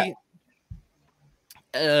everybody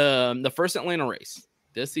the first Atlanta race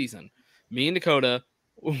this season, me and Dakota,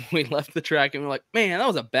 we left the track and we're like, man, that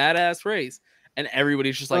was a badass race. And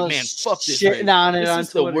everybody's just like, man, fuck this race. This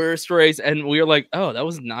is the worst race. And we were like, oh, that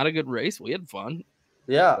was not a good race. We had fun.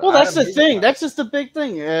 Yeah. Well, that's the thing. That's just the big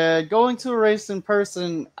thing. Going to a race in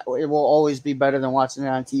person, it will always be better than watching it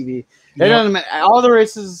on TV. It doesn't matter. All the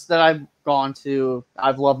races that I've gone to,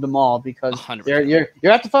 I've loved them all because 100%.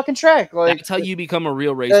 you're at the fucking track. Like, that's how you become a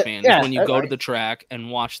real race fan. yeah, is when you go to the track and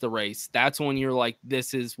watch the race. That's when you're like,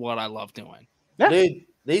 this is what I love doing. Yeah. Dude,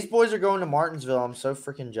 these boys are going to Martinsville. I'm so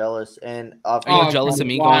freaking jealous. And are you jealous of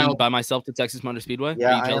me going by myself to Texas Motor Speedway?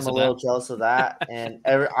 Yeah, I am a little jealous of that. And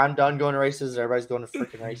I'm done going to races. Everybody's going to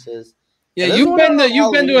freaking races. Yeah, you've been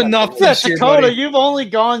to enough this year, Dakota, buddy. you've only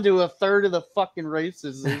gone to a third of the fucking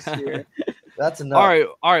races this year. That's enough.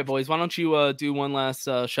 All right, boys. Why don't you do one last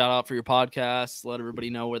shout out for your podcast? Let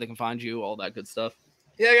everybody know where they can find you, all that good stuff.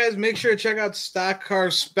 Yeah, guys, make sure to check out Stock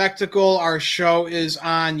Car Spectacle. Our show is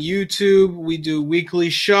on YouTube. We do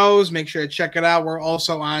weekly shows. Make sure to check it out. We're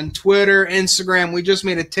also on Twitter, Instagram. We just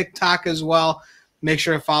made a TikTok as well. Make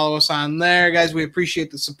sure to follow us on there, guys. We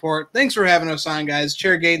appreciate the support. Thanks for having us on, guys.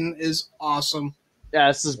 Chair Gaten is awesome. Yeah,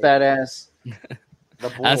 this is badass.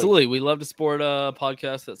 Absolutely. We love to support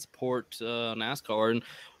podcasts that support NASCAR. And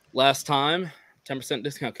last time, 10%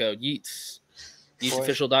 discount code, Yeats.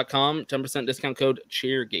 YeatsOfficial.com, 10% discount code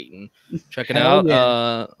ChairGaten. Check it out.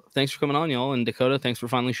 Yeah. Thanks for coming on, y'all. And Dakota, thanks for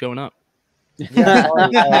finally showing up. Yeah,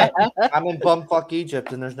 I'm in bumfuck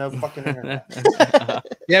Egypt and there's no fucking internet.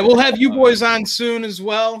 Yeah, we'll have you boys on soon as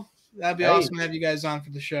well. That'd be awesome to have you guys on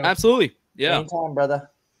for the show. Absolutely. Yeah. Anytime,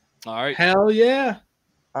 brother. All right. Hell yeah.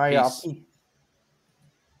 All right, y'all.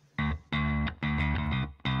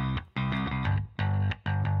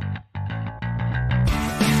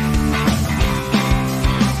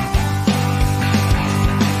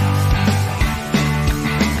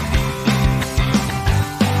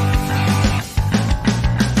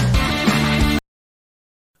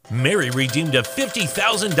 Mary redeemed a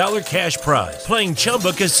 $50,000 cash prize playing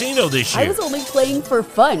Chumba Casino this year. I was only playing for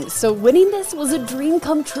fun, so winning this was a dream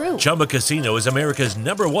come true. Chumba Casino is America's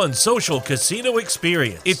 #1 social casino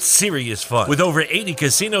experience. It's serious fun. With over 80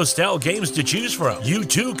 casino-style games to choose from, you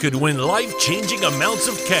too could win life-changing amounts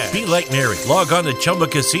of cash. Be like Mary. Log on to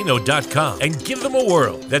ChumbaCasino.com and give them a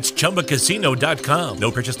whirl. That's ChumbaCasino.com.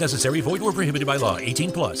 No purchase necessary. Void where prohibited by law.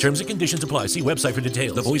 18+. Terms and conditions apply. See website for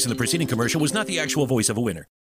details. The voice in the preceding commercial was not the actual voice of a winner.